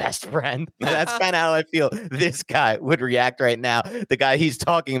not my best friend. That's kind of how I feel this guy would react right now. The guy he's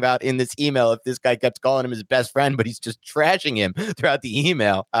talking about in this email, if this guy kept calling him his best friend, but he's just trashing him throughout the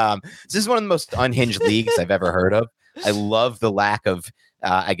email. This is one of the most unhinged leagues I've ever heard of. I love the lack of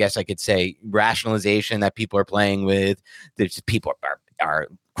I guess I could say rationalization that people are playing with. There's people are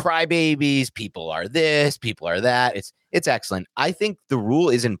crybabies. People are this. People are that. It's excellent. I think the rule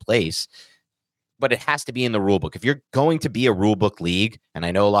is in place, but it has to be in the rule book. If you're going to be a rule book league, and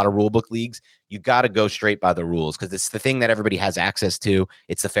I know a lot of rule book leagues, you got to go straight by the rules because it's the thing that everybody has access to.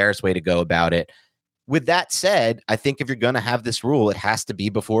 It's the fairest way to go about it. With that said, I think if you're going to have this rule, it has to be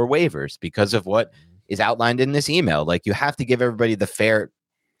before waivers because of what is outlined in this email. Like, you have to give everybody the fair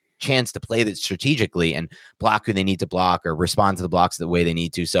chance to play that strategically and block who they need to block or respond to the blocks the way they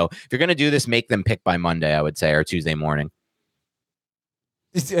need to. So if you're going to do this, make them pick by Monday, I would say, or Tuesday morning.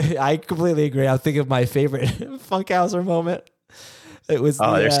 I completely agree. I'm thinking of my favorite Funkhauser moment. It was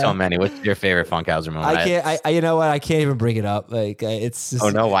there's so many. What's your favorite Funkhauser moment? You know what? I can't even bring it up. Like, it's just,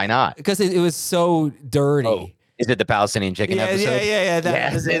 oh no, why not? Because it was so dirty. Oh. Is it the Palestinian chicken episode? Yeah.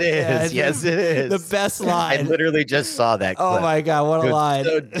 Yes, it is. Yes, it is. The best line. I literally just saw that clip. Oh, my God. What a line.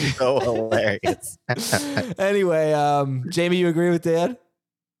 So hilarious. Anyway, Jamie, you agree with Dan?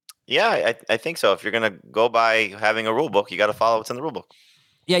 Yeah, I think so. If you're going to go by having a rule book, you got to follow what's in the rule book.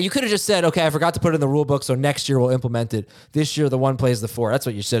 Yeah, you could have just said, okay, I forgot to put it in the rule book, so next year we'll implement it. This year, the 1 plays the 4. That's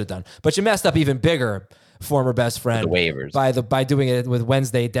what you should have done. But you messed up even bigger, former best friend. The waivers. By doing it with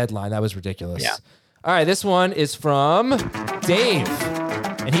Wednesday deadline. That was ridiculous. Yeah. All right, this one is from Dave.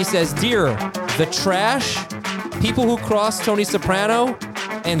 And he says, Dear the trash, people who cross Tony Soprano,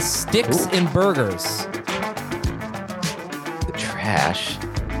 and sticks in burgers. The trash?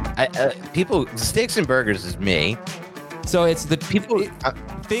 People, sticks and burgers is me. So it's the people,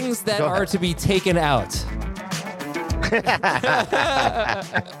 things that are to be taken out.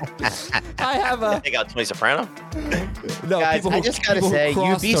 I have a. They got Tony Soprano. No, guys, I just gotta say,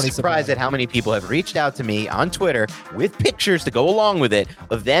 you'd be surprised at how many people have reached out to me on Twitter with pictures to go along with it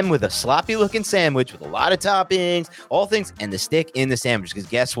of them with a sloppy-looking sandwich with a lot of toppings, all things, and the stick in the sandwich. Because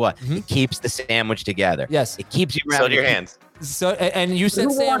guess what? Mm-hmm. It keeps the sandwich together. Yes, it keeps you around. So do your hands. So and you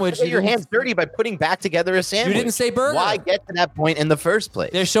said sandwich. You your hands dirty by putting back together a sandwich. You didn't say burger. Why get to that point in the first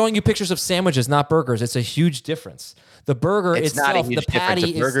place? They're showing you pictures of sandwiches, not burgers. It's a huge difference. The burger it's itself, not a huge the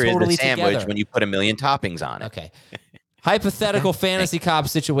patty difference. A burger is totally a sandwich together. When you put a million toppings on it. Okay. Hypothetical fantasy cop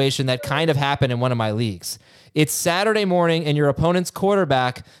situation that kind of happened in one of my leagues. It's Saturday morning and your opponent's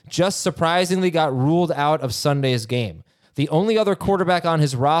quarterback just surprisingly got ruled out of Sunday's game. The only other quarterback on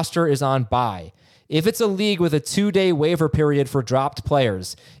his roster is on bye. If it's a league with a 2-day waiver period for dropped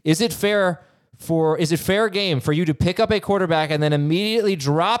players, is it fair game for you to pick up a quarterback and then immediately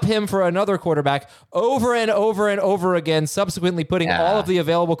drop him for another quarterback over and over and over again, subsequently putting all of the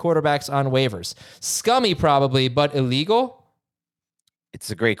available quarterbacks on waivers? Scummy probably, but illegal? It's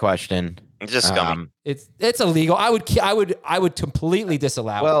a great question. It's just scummy. It's illegal. I would completely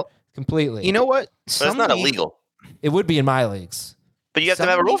disallow it. Completely. You know what? But it's not illegal. It would be in my leagues. But you have to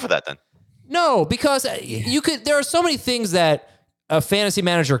have a rule for that then. No, because there are so many things that a fantasy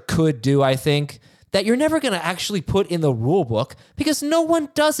manager could do, I think, that you're never going to actually put in the rule book because no one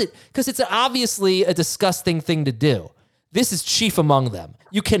does it because it's obviously a disgusting thing to do. This is chief among them.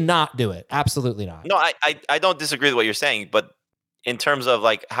 You cannot do it. Absolutely not. No, I don't disagree with what you're saying, but in terms of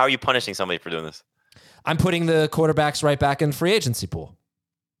like, how are you punishing somebody for doing this? I'm putting the quarterbacks right back in free agency pool.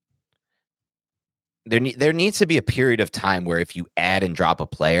 there needs to be a period of time where if you add and drop a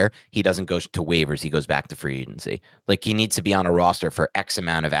player, he doesn't go to waivers, he goes back to free agency. Like he needs to be on a roster for X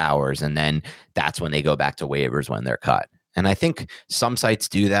amount of hours, and then that's when they go back to waivers when they're cut. And I think some sites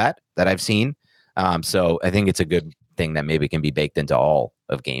do that I've seen. So I think it's a good thing that maybe can be baked into all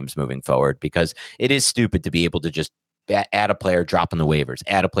of games moving forward, because it is stupid to be able to just add a player, drop in the waivers,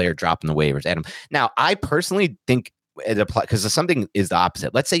 add a player, drop in the waivers, add them. Now, I personally think because something is the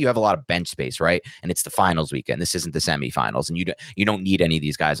opposite. Let's say you have a lot of bench space, right? And it's the finals weekend. This isn't the semifinals, and you don't need any of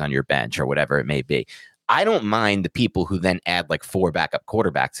these guys on your bench or whatever it may be. I don't mind the people who then add like 4 backup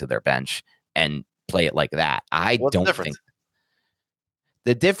quarterbacks to their bench and play it like that. What's don't think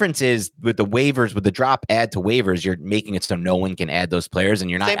the difference is with the waivers, with the drop add to waivers, you're making it so no one can add those players, and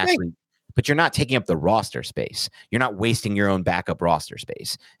you're not but you're not taking up the roster space. You're not wasting your own backup roster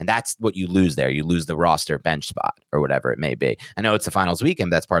space. And that's what you lose there. You lose the roster bench spot or whatever it may be. I know it's the finals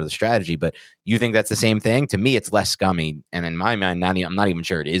weekend. That's part of the strategy, but you think that's the same thing? To me, it's less scummy. And in my mind, I'm not even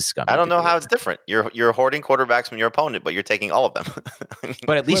sure it is scummy. I don't know how it's different. You're hoarding quarterbacks from your opponent, but you're taking all of them.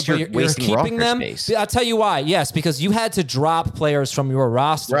 But at least you're wasting roster them space. I'll tell you why. Yes, because you had to drop players from your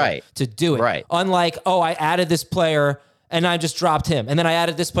roster to do it. Right. Unlike, I added this player and I just dropped him. And then I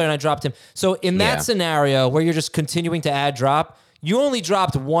added this player and I dropped him. So in that scenario where you're just continuing to add drop, you only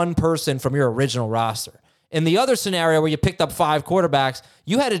dropped one person from your original roster. In the other scenario where you picked up 5 quarterbacks,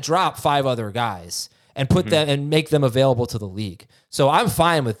 you had to drop 5 other guys and put them and make them available to the league. So I'm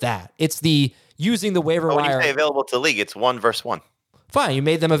fine with that. It's the using the waiver wire. When you say available to the league, it's 1 versus 1. Fine. You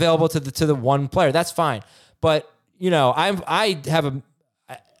made them available to the one player. That's fine. But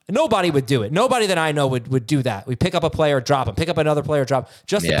nobody would do it. Nobody that I know would do that. We pick up a player, drop him. Pick up another player, drop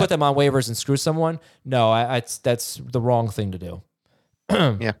just to put them on waivers and screw someone. No, that's the wrong thing to do.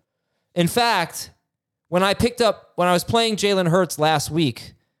 Yeah. In fact, when I was playing Jalen Hurts last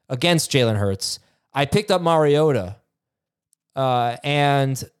week against Jalen Hurts, I picked up Mariota,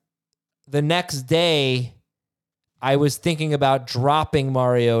 and the next day I was thinking about dropping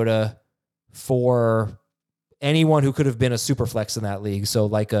Mariota for anyone who could have been a super flex in that league. So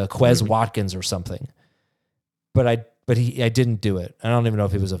like a Quez Watkins or something. But I didn't do it. I don't even know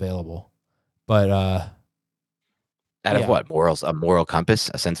if he was available. But out of what? Morals, a moral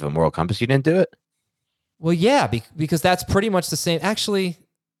compass, a sense of a moral compass, you didn't do it? Well, yeah, because that's pretty much the same. Actually,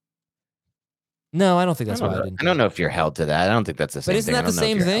 no, I don't think that's why I didn't. I don't know if you're held to that. I don't think that's the same thing. But isn't that the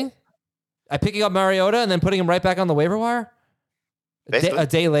same thing? I picking up Mariota and then putting him right back on the waiver wire? A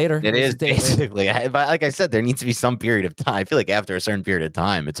day later. It is basically. Like I said, there needs to be some period of time. I feel like after a certain period of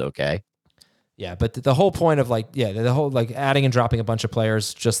time, it's okay. Yeah, but the whole point of the whole adding and dropping a bunch of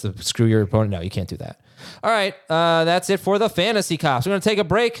players just to screw your opponent, no, you can't do that. All right, that's it for the Fantasy Cops. We're going to take a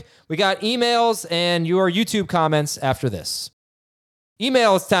break. We got emails and your YouTube comments after this.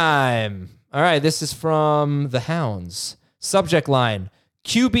 Emails time. All right, this is from the Hounds. Subject line,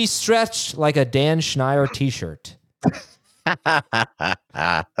 QB stretched like a Dan Schneider t-shirt.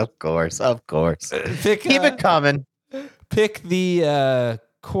 Of course. Keep it coming. Pick the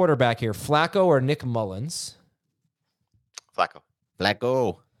quarterback here, Flacco or Nick Mullins? Flacco.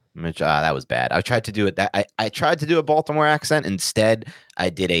 That was bad. I tried to do it. I tried to do a Baltimore accent. Instead, I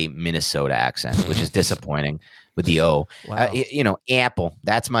did a Minnesota accent, which is disappointing with the O. Wow. Apple.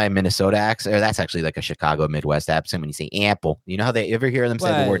 That's my Minnesota accent. Or that's actually like a Chicago Midwest accent when you say Apple. You know how they ever hear them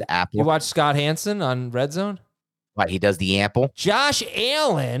say the word apple? You watch Scott Hansen on Red Zone? What, he does the apple? Josh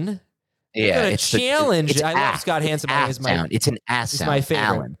Allen? Yeah. It's challenge. I love Scott Hansen. It's an ass sound. It's my favorite.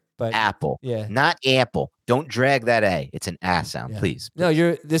 Allen. But apple. Yeah. Not apple. Don't drag that A. It's an ass sound, please. No,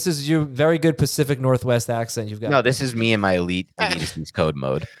 this is your very good Pacific Northwest accent you've got. No, this is me and my elite code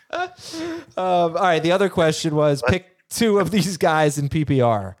mode. All right. The other question was pick 2 of these guys in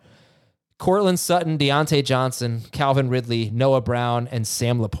PPR. Cortland Sutton, Deontay Johnson, Calvin Ridley, Noah Brown, and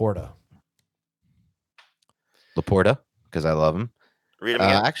Sam Laporta. Laporta, because I love him. Read them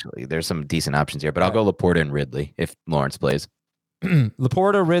again. Actually, there's some decent options here, but I'll go Laporta and Ridley if Lawrence plays.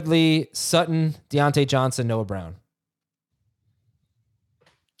 Laporta, Ridley, Sutton, Deontay Johnson, Noah Brown.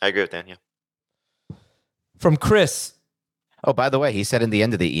 I agree with Dan, yeah. From Chris. Oh, by the way, he said in the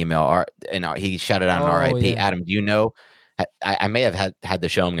end of the email, he shouted out an RIP. Yeah. Adam, do you know? I may have had the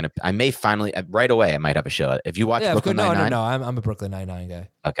show. I may finally right away. I might have a show. If you watch Brooklyn Nine-Nine. No. I'm a Brooklyn Nine-Nine guy.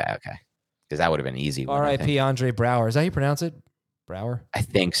 Okay. Because that would have been easy. RIP Andre Brower. Is that how you pronounce it? Brower? I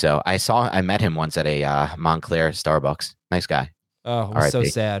think so. I met him once at a Montclair Starbucks. Nice guy. Oh, it was so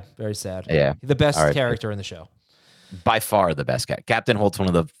sad. Very sad. Yeah. The best character in the show. By far the best guy. Captain Holt's one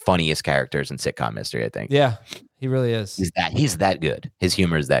of the funniest characters in sitcom history, I think. Yeah, he really is. He's that good. His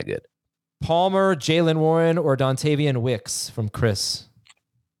humor is that good. Palmer, Jalen Warren, or Dontavian Wicks from Chris?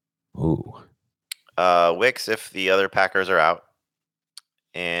 Ooh. Wicks if the other Packers are out,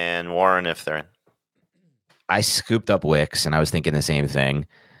 and Warren if they're in. I scooped up Wicks, and I was thinking the same thing.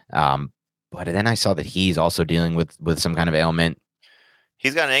 But then I saw that he's also dealing with some kind of ailment.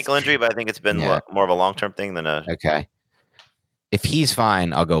 He's got an ankle injury, but I think it's been more of a long-term thing than a... Okay. If he's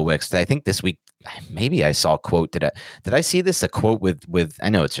fine, I'll go Wicks. I think this week, maybe I saw a quote. Did I see this? A quote with I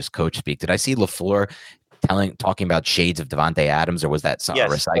know it's just coach speak. Did I see LaFleur talking about shades of Devontae Adams, or was that some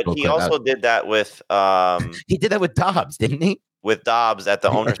recycled? But he also did that with he did that with Dobbs, didn't he? With Dobbs at the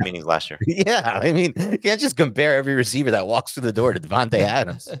owners' meetings last year. Yeah, I mean, you can't just compare every receiver that walks through the door to Devontae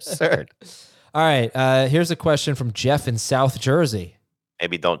Adams. Absurd. All right, here's a question from Jeff in South Jersey.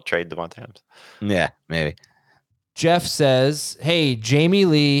 Maybe don't trade Devontae Adams. Yeah, maybe. Jeff says, hey, Jamie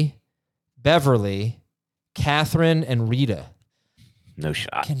Lee, Beverly, Catherine, and Rita. No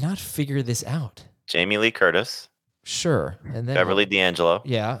shot. Cannot figure this out. Jamie Lee Curtis. Sure. And then Beverly D'Angelo.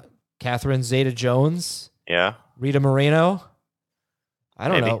 Yeah. Catherine Zeta-Jones. Yeah. Rita Moreno. I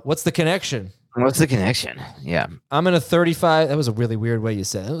don't know. What's the connection? What's the connection? Yeah. I'm in a 35. That was a really weird way you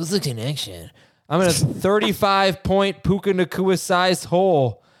said it. What's the connection? I'm in a 35-point Puka Nacua-sized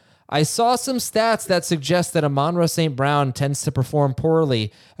hole. I saw some stats that suggest that Amon-Ra St. Brown tends to perform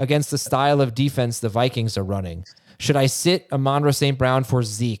poorly against the style of defense the Vikings are running. Should I sit Amon-Ra St. Brown for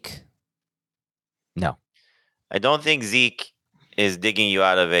Zeke? No. I don't think Zeke is digging you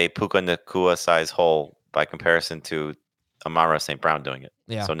out of a Puka Nacua-sized hole by comparison to Amon-Ra St. Brown doing it.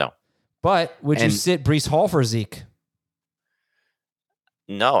 Yeah. So no. But would you sit Breece Hall for Zeke?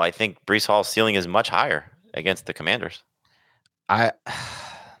 No, I think Breece Hall's ceiling is much higher against the Commanders.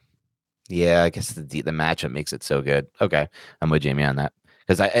 Yeah, I guess the matchup makes it so good. Okay, I'm with Jamie on that.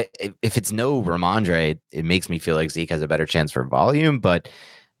 Because if it's no Ramondre, it makes me feel like Zeke has a better chance for volume, but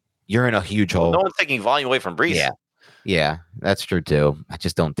you're in a huge hole. No one's taking volume away from Breece. Yeah, that's true too. I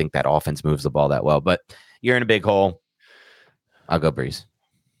just don't think that offense moves the ball that well, but you're in a big hole. I'll go Breece.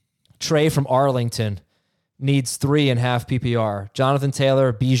 Trey from Arlington needs 3.5 PPR. Jonathan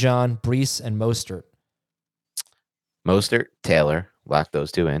Taylor, Bijan, Breece, and Mostert. Mostert, Taylor, lock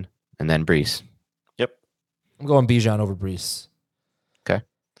those two in, and then Breece. Yep. I'm going Bijan over Breece. Okay.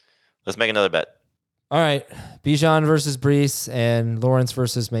 Let's make another bet. All right. Bijan versus Breece and Lawrence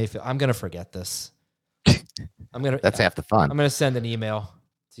versus Mayfield. I'm going to forget this. That's half the fun. I'm going to send an email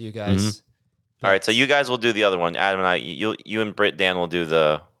to you guys. Mm-hmm. All right. So you guys will do the other one. Adam and I, you and Britt Dan will do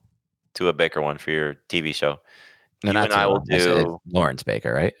the Tua Baker one for your TV show. No, not I will do Lawrence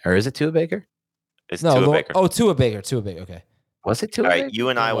Baker, right? Or is it Tua Baker? It's Tua Baker. Oh, Tua Baker. Okay. Was it Tua All Baker? right. You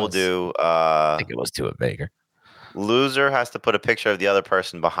and I will do. I think it was Tua Baker. Loser has to put a picture of the other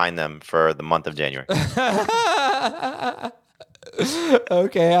person behind them for the month of January.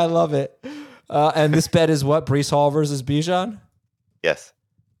 Okay, I love it. And this bet is what? Breece Hall versus Bijan? Yes.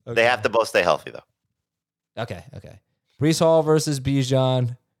 Okay. They have to both stay healthy, though. Okay. Breece Hall versus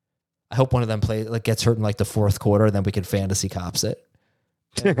Bijan. I hope one of them gets hurt in the fourth quarter, and then we can fantasy cops it.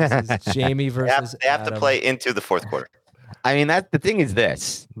 Jamie versus They have to play into the fourth quarter. I mean, the thing is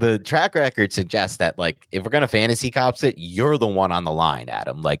this. The track record suggests that, if we're going to fantasy cops it, you're the one on the line,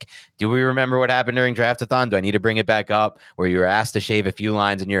 Adam. Do we remember what happened during Draft-a-thon? Do I need to bring it back up? Where you were asked to shave a few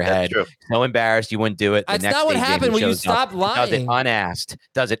lines in your head. True. So embarrassed you wouldn't do it. That's not what happened when you stopped lying.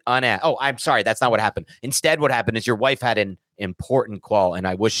 Does it unasked? Oh, I'm sorry. That's not what happened. Instead, what happened is your wife had an important call, and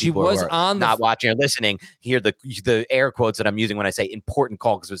I wish she was not watching or listening hear the air quotes that I'm using when I say important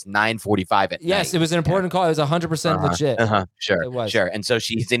call, because it was 9:45 at Yes, night. It was an important call. It was 100% legit. Sure, it was. Sure. And so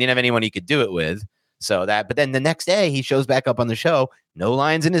he didn't have anyone he could do it with. But then the next day he shows back up on the show, no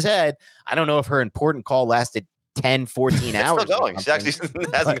lines in his head. I don't know if her important call lasted 10, 14 hours. Still going. She actually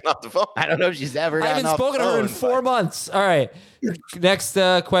hasn't gone off the phone. I don't know if she's ever. I haven't spoken to her in 4 months. All right. Next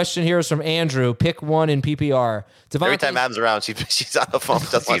question here is from Andrew. Pick one in PPR. Every time Adam's around, she's on the phone.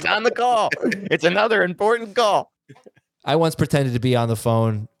 She's on the call. It's another important call. I once pretended to be on the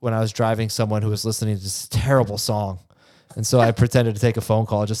phone when I was driving someone who was listening to this terrible song. And so I pretended to take a phone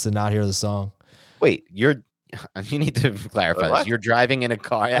call just to not hear the song. Wait, you need to clarify this. You're driving in a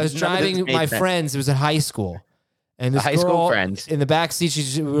car. I was driving my friends. It was in high school. And this high school friends in the back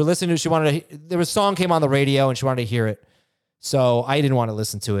seat, we were listening to, there was a song came on the radio and she wanted to hear it. So I didn't want to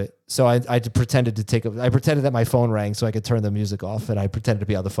listen to it. So I pretended that my phone rang so I could turn the music off, and I pretended to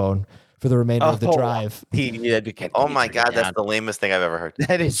be on the phone for the remainder of the drive. Oh my God, that's the lamest thing I've ever heard.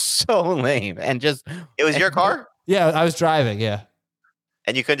 That is so lame. And it was your car? Yeah, I was driving. Yeah.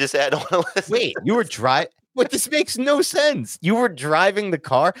 And you couldn't just say, I don't want to listen. Wait, you were driving? But this makes no sense. You were driving the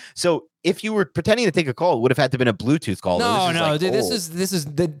car. So if you were pretending to take a call, it would have had to have been a Bluetooth call. No, dude, this is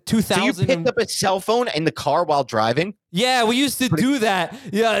the 2000. So you picked up a cell phone in the car while driving? Yeah, we used to do that.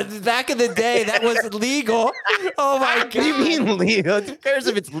 Yeah, back in the day, that was legal. Oh my god! What do you mean legal? Who cares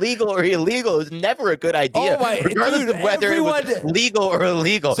if it's legal or illegal? It was never a good idea, regardless of whether it was legal or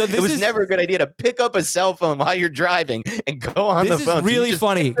illegal. So it was never a good idea to pick up a cell phone while you're driving and go on the phone. This is really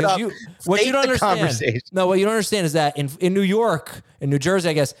funny because what you don't understand. No, what you don't understand is that in New York, in New Jersey,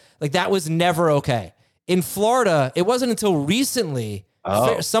 I guess, like that was never okay. In Florida, it wasn't until recently,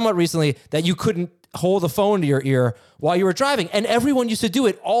 somewhat recently, that you couldn't hold the phone to your ear while you were driving, and everyone used to do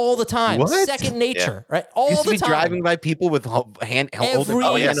it all the time. What? Second nature, right? All used the to be time. Driving by people with holding one hand on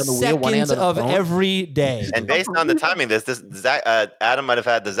the wheel, one hand on the phone. Every day. And based on the timing, this Adam might have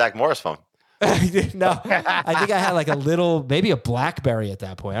had the Zach Morris phone. No, I think I had like a little, maybe a BlackBerry at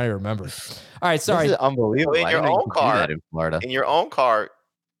that point. I don't even remember. All right, sorry. This is unbelievable. In your own car,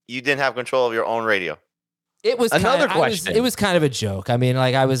 you didn't have control of your own radio. It was another question. It was kind of a joke. I mean,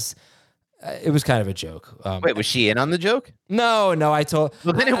 like it was kind of a joke. Wait, was she in on the joke? No, I told.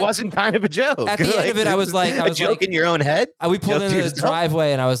 Well, then it wasn't kind of a joke. At the end of it, I was a joke in your own head. We pulled into the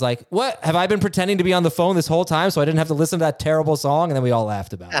driveway, and I was like, "What? Have I been pretending to be on the phone this whole time so I didn't have to listen to that terrible song?" And then we all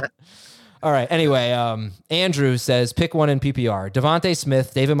laughed about it. All right. Anyway, Andrew says, pick one in PPR: Devontae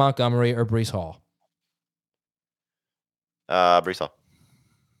Smith, David Montgomery, or Breece Hall. Breece Hall.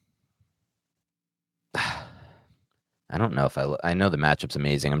 I don't know if I know the matchup's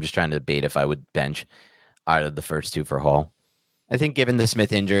amazing. I'm just trying to debate if I would bench out of the first two for Hall. I think given the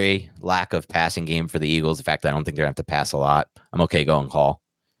Smith injury, lack of passing game for the Eagles, the fact that I don't think they're going to have to pass a lot, I'm okay going Hall,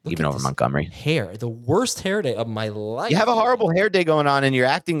 even over Montgomery. Hair, the worst hair day of my life. You have a horrible hair day going on, and you're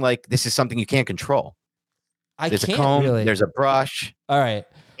acting like this is something you can't control. There's a comb, really. There's a brush. All right.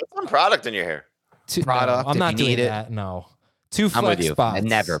 Put some product in your hair. Product. No, I'm not doing that. No. Two flex I'm with you. spots. And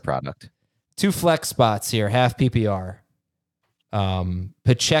never product. Two flex spots here, half PPR.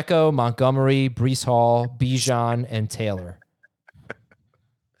 Pacheco, Montgomery, Breece Hall, Bijan, and Taylor.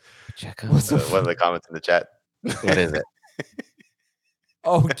 Pacheco. One of the comments in the chat. What is it?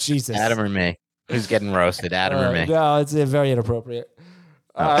 Oh, Jesus. Adam or me? Who's getting roasted, Adam or me? No, it's very inappropriate.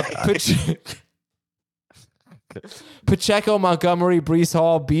 Pacheco, Montgomery, Breece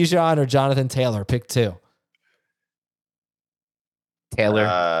Hall, Bijan, or Jonathan Taylor. Pick two.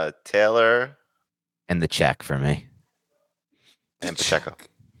 Taylor. And the check for me. And Pacheco.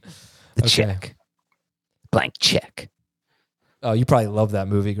 The check. Blank check. Oh, you probably loved that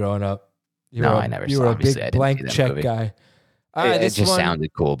movie growing up. I never saw it. You were a big blank check guy. All right, it just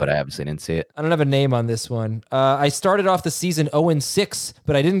sounded cool, but I obviously didn't see it. I don't have a name on this one. I started off the season 0-6,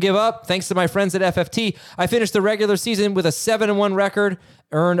 but I didn't give up. Thanks to my friends at FFT, I finished the regular season with a 7-1 record,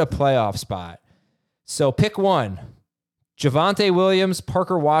 earned a playoff spot. So pick one. Javonte Williams,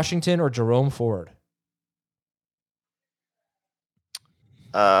 Parker Washington, or Jerome Ford?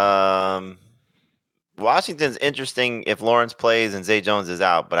 Washington's interesting if Lawrence plays and Zay Jones is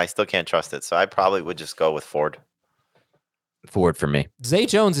out, but I still can't trust it. So I probably would just go with Ford. Ford for me. Zay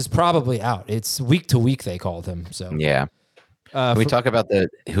Jones is probably out. It's week to week, they called him. So yeah. Can we talk about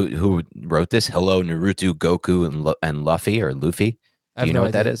who wrote this? Hello, Naruto, Goku, and Luffy or Luffy. Do you know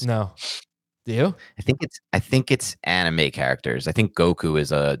what that is? No. Do you? I think it's anime characters. I think Goku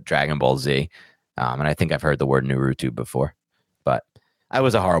is a Dragon Ball Z, and I think I've heard the word Naruto before. But I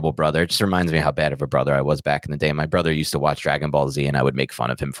was a horrible brother. It just reminds me how bad of a brother I was back in the day. My brother used to watch Dragon Ball Z, and I would make fun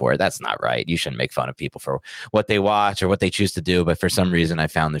of him for it. That's not right. You shouldn't make fun of people for what they watch or what they choose to do. But for some reason, I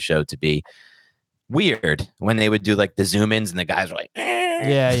found the show to be weird when they would do like the zoom ins and the guys were like,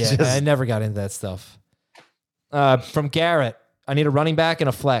 yeah. I never got into that stuff. From Garrett, I need a running back and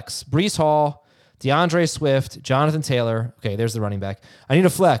a flex. Breece Hall, DeAndre Swift, Jonathan Taylor. Okay, there's the running back. I need a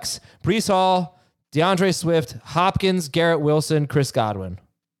flex. Breece Hall, DeAndre Swift, Hopkins, Garrett Wilson, Chris Godwin.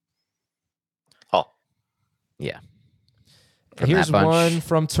 Hall. Yeah. Here's one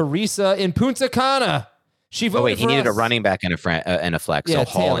from Teresa in Punta Cana. She voted he needed a running back and a flex. Yeah, so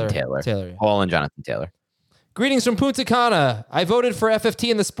Hall and Taylor. Hall and Jonathan Taylor. Greetings from Punta Cana. I voted for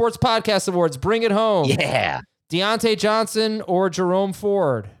FFT in the Sports Podcast Awards. Bring it home. Yeah. Deontay Johnson or Jerome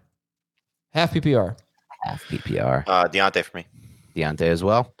Ford? Half PPR. Half PPR. Deontay for me. Deontay as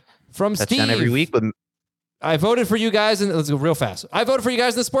well. From Touchdown Steve. every week. But I voted for you guys, and let's go real fast. I voted for you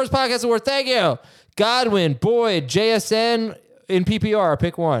guys in the Sports Podcast Award. Thank you. Godwin, Boyd, JSN in PPR.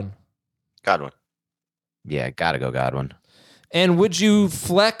 Pick one. Godwin. Yeah, gotta go Godwin. And would you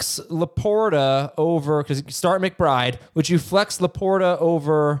flex Laporta over, because start McBride, would you flex Laporta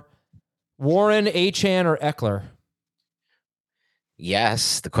over Warren, Achane, or Eckler?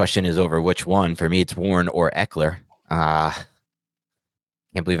 Yes. The question is over which one. For me, it's Warren or Eckler.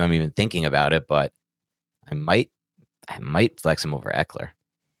 Can't believe I'm even thinking about it, but I might flex him over Eckler.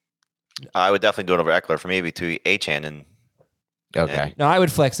 I would definitely do it over Eckler for me between Achane and. Okay. No, I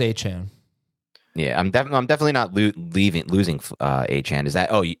would flex Achane. Yeah, I'm definitely not losing Achane. Is that?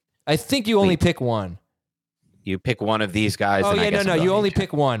 Oh, I think you only pick one. you pick one of these guys. Oh, then I yeah, guess no. I'm You going only Achane.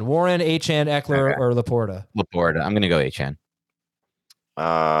 pick one. Warren, Achane, Eckler, or Laporta. Laporta. I'm gonna go Achane.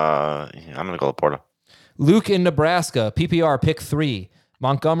 I'm gonna go Laporta. Luke in Nebraska. PPR pick 3.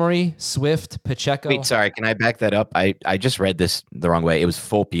 Montgomery, Swift, Pacheco. Wait, sorry. Can I back that up? I just read this the wrong way. It was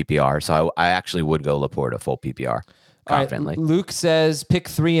full PPR, so I actually would go Laporta full PPR confidently. All right, Luke says pick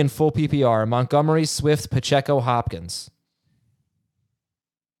 3 in full PPR. Montgomery, Swift, Pacheco, Hopkins.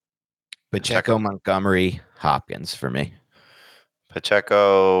 Pacheco, Montgomery, Hopkins for me.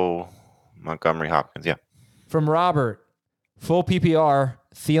 Pacheco, Montgomery, Hopkins. Yeah. From Robert, full PPR,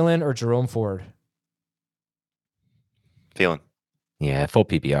 Thielen or Jerome Ford? Thielen. Yeah, full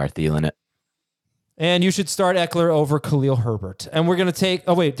PPR, Thielen it. And you should start Eckler over Khalil Herbert. And we're going to take...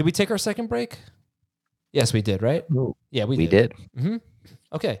 Oh, wait. Did we take our second break? Yes, we did, right? Ooh, Yeah, we did. Mm-hmm.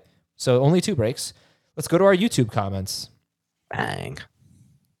 Okay. So only 2 breaks. Let's go to our YouTube comments. Bang.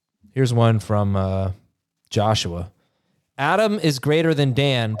 Here's one from Joshua. Adam is greater than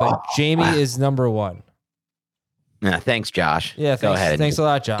Dan, but Jamie is number 1. Yeah, thanks, Josh. Yeah, go ahead. Thanks a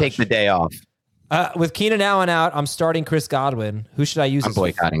lot, Josh. Take the day off. With Keenan Allen out, I'm starting Chris Godwin. Who should I use? I'm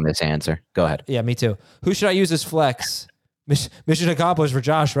boycotting this answer. Go ahead. Yeah, me too. Who should I use as flex? Mission accomplished for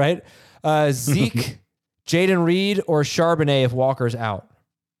Josh, right? Zeke, Jaden Reed, or Charbonnet if Walker's out?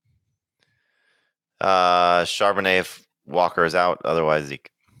 Charbonnet if Walker is out. Otherwise, Zeke.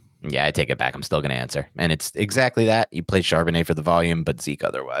 Yeah, I take it back. I'm still going to answer. And it's exactly that. You play Charbonnet for the volume, but Zeke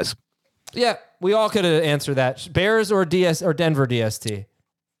otherwise. Yeah, we all could have answered that. Bears or Denver DST?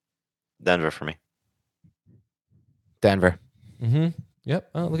 Denver for me. Denver. Mm-hmm. Yep.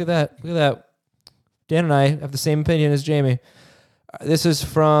 Oh, look at that. Look at that. Dan and I have the same opinion as Jamie. This is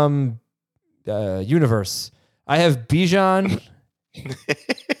from Universe. I have Bijan.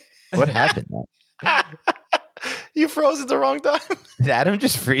 What happened? You froze at the wrong time. Did Adam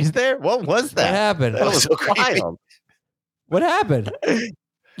just freeze there? What was that? What happened? That was so creepy. wild. What happened?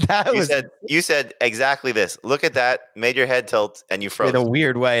 You said exactly this. Look at that. Made your head tilt and you froze. In a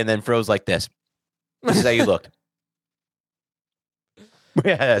weird way, and then froze like this. This is how you looked.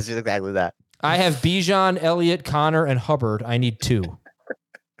 Yeah, that's just exactly that. I have Bijan, Elliott, Connor, and Hubbard. I need 2.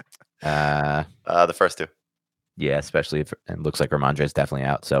 The first 2. Yeah, especially if it looks like Ramondre's definitely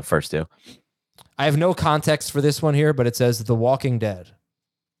out. So first 2. I have no context for this one here, but it says The Walking Dead.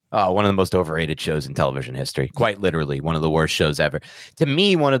 Oh, one of the most overrated shows in television history. Quite literally, one of the worst shows ever. To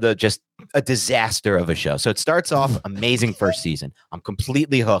me, one of the just a disaster of a show. So it starts off amazing first season. I'm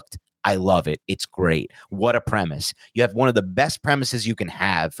completely hooked. I love it. It's great. What a premise. You have one of the best premises you can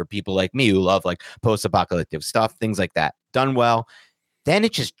have for people like me who love like post-apocalyptic stuff, things like that. Done well. Then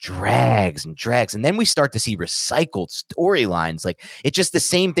it just drags and drags. And then we start to see recycled storylines. Like it's just the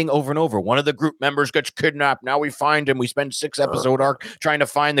same thing over and over. One of the group members gets kidnapped. Now we find him. We spend 6-episode arc trying to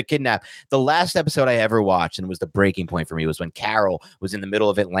find the kidnap. The last episode I ever watched, and it was the breaking point for me, was when Carol was in the middle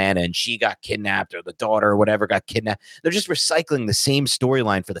of Atlanta and she got kidnapped, or the daughter or whatever got kidnapped. They're just recycling the same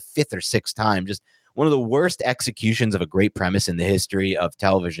storyline for the 5th or 6th time. Just one of the worst executions of a great premise in the history of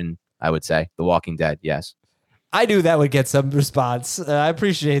television, I would say. The Walking Dead, yes. I knew that would get some response. I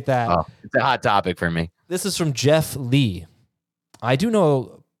appreciate that. Oh, it's a hot topic for me. This is from Jeff Lee. I do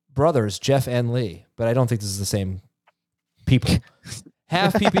know brothers, Jeff and Lee, but I don't think this is the same people.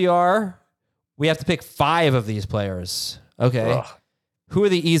 Half PPR. We have to pick 5 of these players. Okay. Ugh. Who are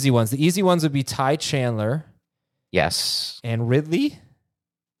the easy ones? The easy ones would be Ty Chandler. Yes. And Ridley.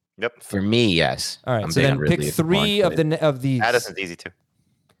 Yep. For me, yes. All right. So then pick 3 of these. Addison's easy too.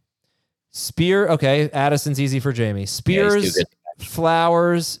 Spear. Okay. Addison's easy for Jamie. Spears,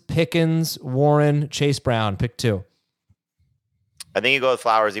 Flowers, Pickens, Warren, Chase Brown. Pick 2. I think you go with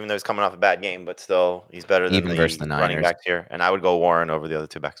Flowers, even though he's coming off a bad game, but still he's better than even versus the running backs here. And I would go Warren over the other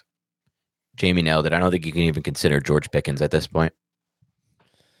 2 backs. Jamie nailed it. I don't think you can even consider George Pickens at this point.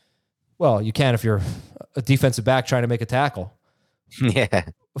 Well, you can if you're a defensive back trying to make a tackle. Yeah.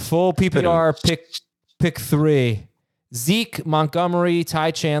 Full PPR, pick 3. Zeke, Montgomery,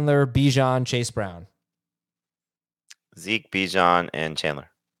 Ty Chandler, Bijan, Chase Brown. Zeke, Bijan, and Chandler.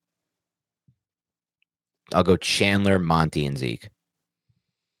 I'll go Chandler, Monty, and Zeke.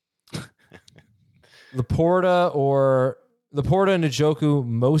 Laporta, Njoku,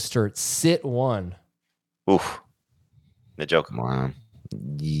 Mostert, sit 1. Oof. Njoku. Wow.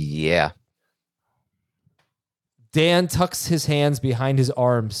 Yeah. Dan tucks his hands behind his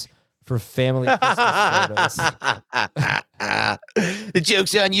arms for family Christmas photos. The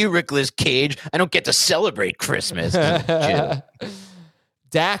joke's on you, Nicolas Cage. I don't get to celebrate Christmas.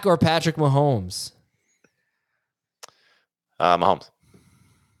 Dak or Patrick Mahomes? Mahomes.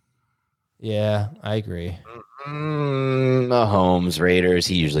 Yeah, I agree. Mahomes, Raiders.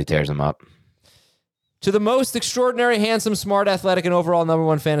 He usually tears them up. To the most extraordinary, handsome, smart, athletic, and overall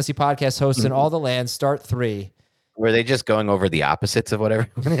 #1 fantasy podcast hosts in all the land, start 3. Were they just going over the opposites of what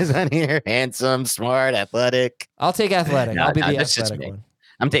everyone is on here? Handsome, smart, athletic. I'll take athletic. I'll be the that's just athletic me. one.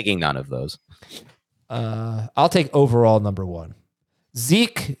 I'm taking none of those. I'll take overall #1.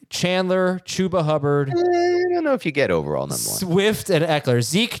 Zeke, Chandler, Chuba Hubbard. I don't know if you get overall #1. Swift and Eckler.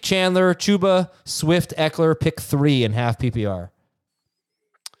 Zeke, Chandler, Chuba, Swift, Eckler. Pick 3 in half PPR.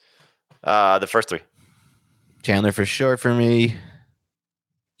 The first 3. Chandler for sure for me.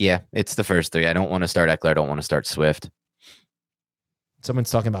 Yeah, it's the first 3. I don't want to start Eckler. I don't want to start Swift.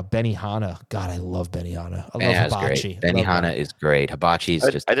 Someone's talking about Benny Hanna. God, I love Benny Hanna. I love Hibachi. Benny Hanna is great. Hibachi's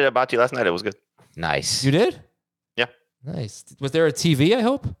just I did Hibachi last night. It was good. nice. You did? Yeah. Nice. Was there a TV, I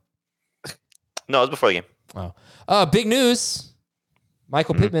hope? No, it was before the game. Oh. Big news.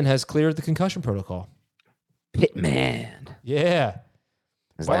 Michael Pittman has cleared the concussion protocol. Pitman. Yeah.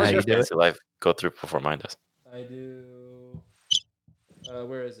 Is Why that how does you your do it? fantasy life go through before mine does? I do.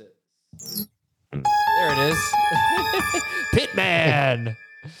 Where is it? There it is. Pitman.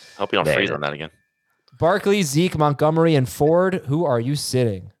 Hope you don't There freeze it on that again. Barkley, Zeke, Montgomery, and Ford. Who are you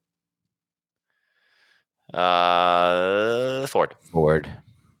sitting? Ford.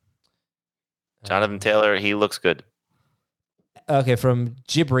 Jonathan Taylor, he looks good. Okay, from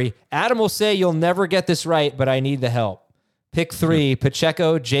Gibri. Adam will say you'll never get this right, but I need the help. Pick 3: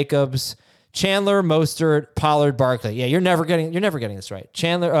 Pacheco, Jacobs, Chandler, Mostert, Pollard, Barkley. Yeah, you're never getting this right.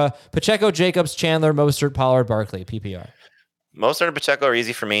 Chandler, Pacheco, Jacobs, Chandler, Mostert, Pollard, Barkley. PPR. Mostert and Pacheco are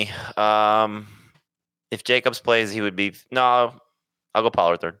easy for me. If Jacobs plays, he would be I'll go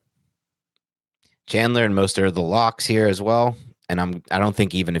Pollard 3rd. Chandler and Mostert are the locks here as well. And I don't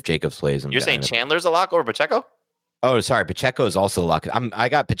think even if Jacobs plays, You're saying Chandler's a lock over Pacheco? Oh, sorry. Pacheco is also a lock. I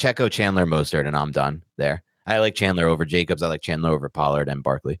got Pacheco, Chandler, Mostert, and I'm done there. I like Chandler over Jacobs. I like Chandler over Pollard and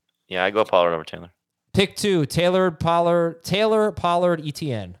Barkley. Yeah, I go Pollard over Chandler. Pick 2: Taylor, Pollard,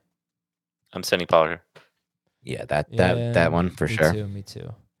 ETN. I'm sending Pollard here. Yeah, that one for sure. Me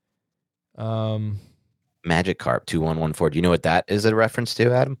too. Magic Carp 2114. Do you know what that is a reference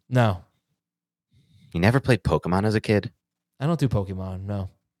to, Adam? No, You never played Pokemon as a kid? I don't do Pokemon. No.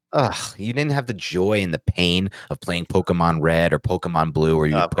 Ugh, you didn't have the joy and the pain of playing Pokemon Red or Pokemon Blue, where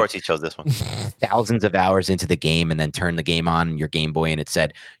you Of course, he chose this one. thousands of hours into the game and then turn the game on your Game Boy and it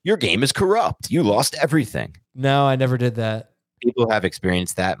said, your game is corrupt. You lost everything. No, I never did that. People have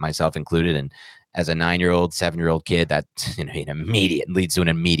experienced that, myself included. And as a 9-year-old, 7-year-old kid, that leads to an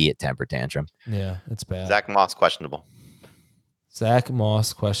immediate temper tantrum. Yeah, it's bad. Zach Moss, questionable. Zach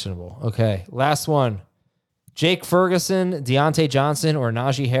Moss, questionable. Okay, last one. Jake Ferguson, Deontay Johnson, or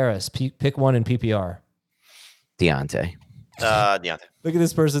Najee Harris. Pick one in PPR. Deontay. Deontay. Look at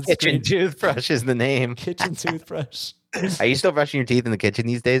this person's Kitchen toothbrush is the name. Kitchen toothbrush. Are you still brushing your teeth in the kitchen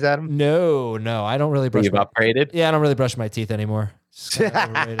these days, Adam? No, I don't really brush. You've upgraded? Yeah, I don't really brush my teeth anymore. Just kind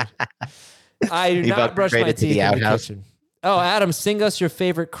of overrated. I do You've not brush my upgraded to teeth the in the outhouse? kitchen. Oh, Adam, sing us your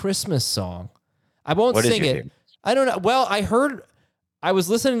favorite Christmas song. I won't What is sing your it. favorite? I don't know. Well, I was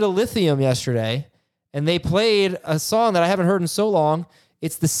listening to Lithium yesterday, and they played a song that I haven't heard in so long.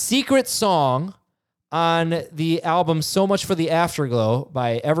 It's the secret song on the album So Much for the Afterglow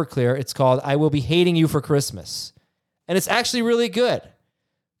by Everclear. It's called I Will Be Hating You for Christmas. And it's actually really good.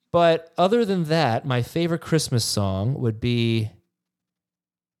 But other than that, my favorite Christmas song would be,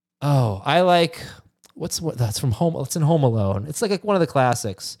 I like, that's from Home, it's in Home Alone. It's like one of the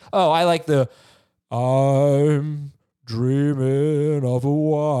classics. I like the I'm dreaming of a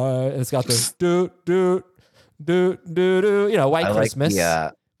white. And it's got the do, White I Christmas.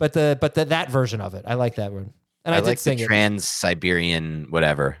 Like but that version of it. I like that one. And I did like sing the it. Trans-Siberian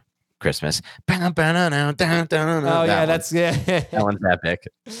whatever Christmas. Oh yeah, that one's epic.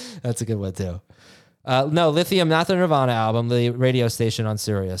 That's a good one too. No, Lithium, not the Nirvana album, the radio station on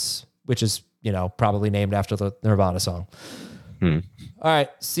Sirius, which is, probably named after the Nirvana song. All right.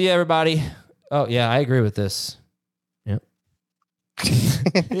 See you, everybody. Oh, yeah, I agree with this. Yep.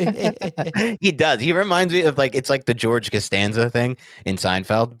 He does. He reminds me of it's like the George Costanza thing in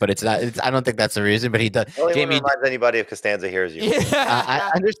Seinfeld, but it's not. I don't think that's the reason, but he does. The only Jamie, one reminds anybody of Costanza here is you.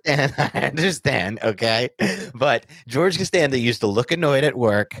 I understand. I understand. Okay. But George Costanza used to look annoyed at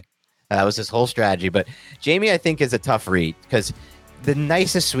work. That was his whole strategy. But Jamie, I think, is a tough read because the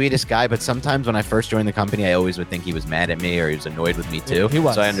nicest, sweetest guy. But sometimes when I first joined the company, I always would think he was mad at me or he was annoyed with me too. He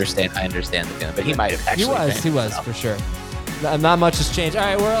was. So I understand the feeling. But he might have actually. He was for sure. Not much has changed. All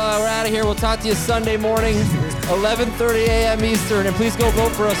right, we're out of here. We'll talk to you Sunday morning, 11:30 a.m. Eastern. And please go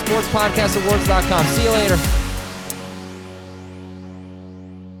vote for us, sportspodcastawards.com. See you later.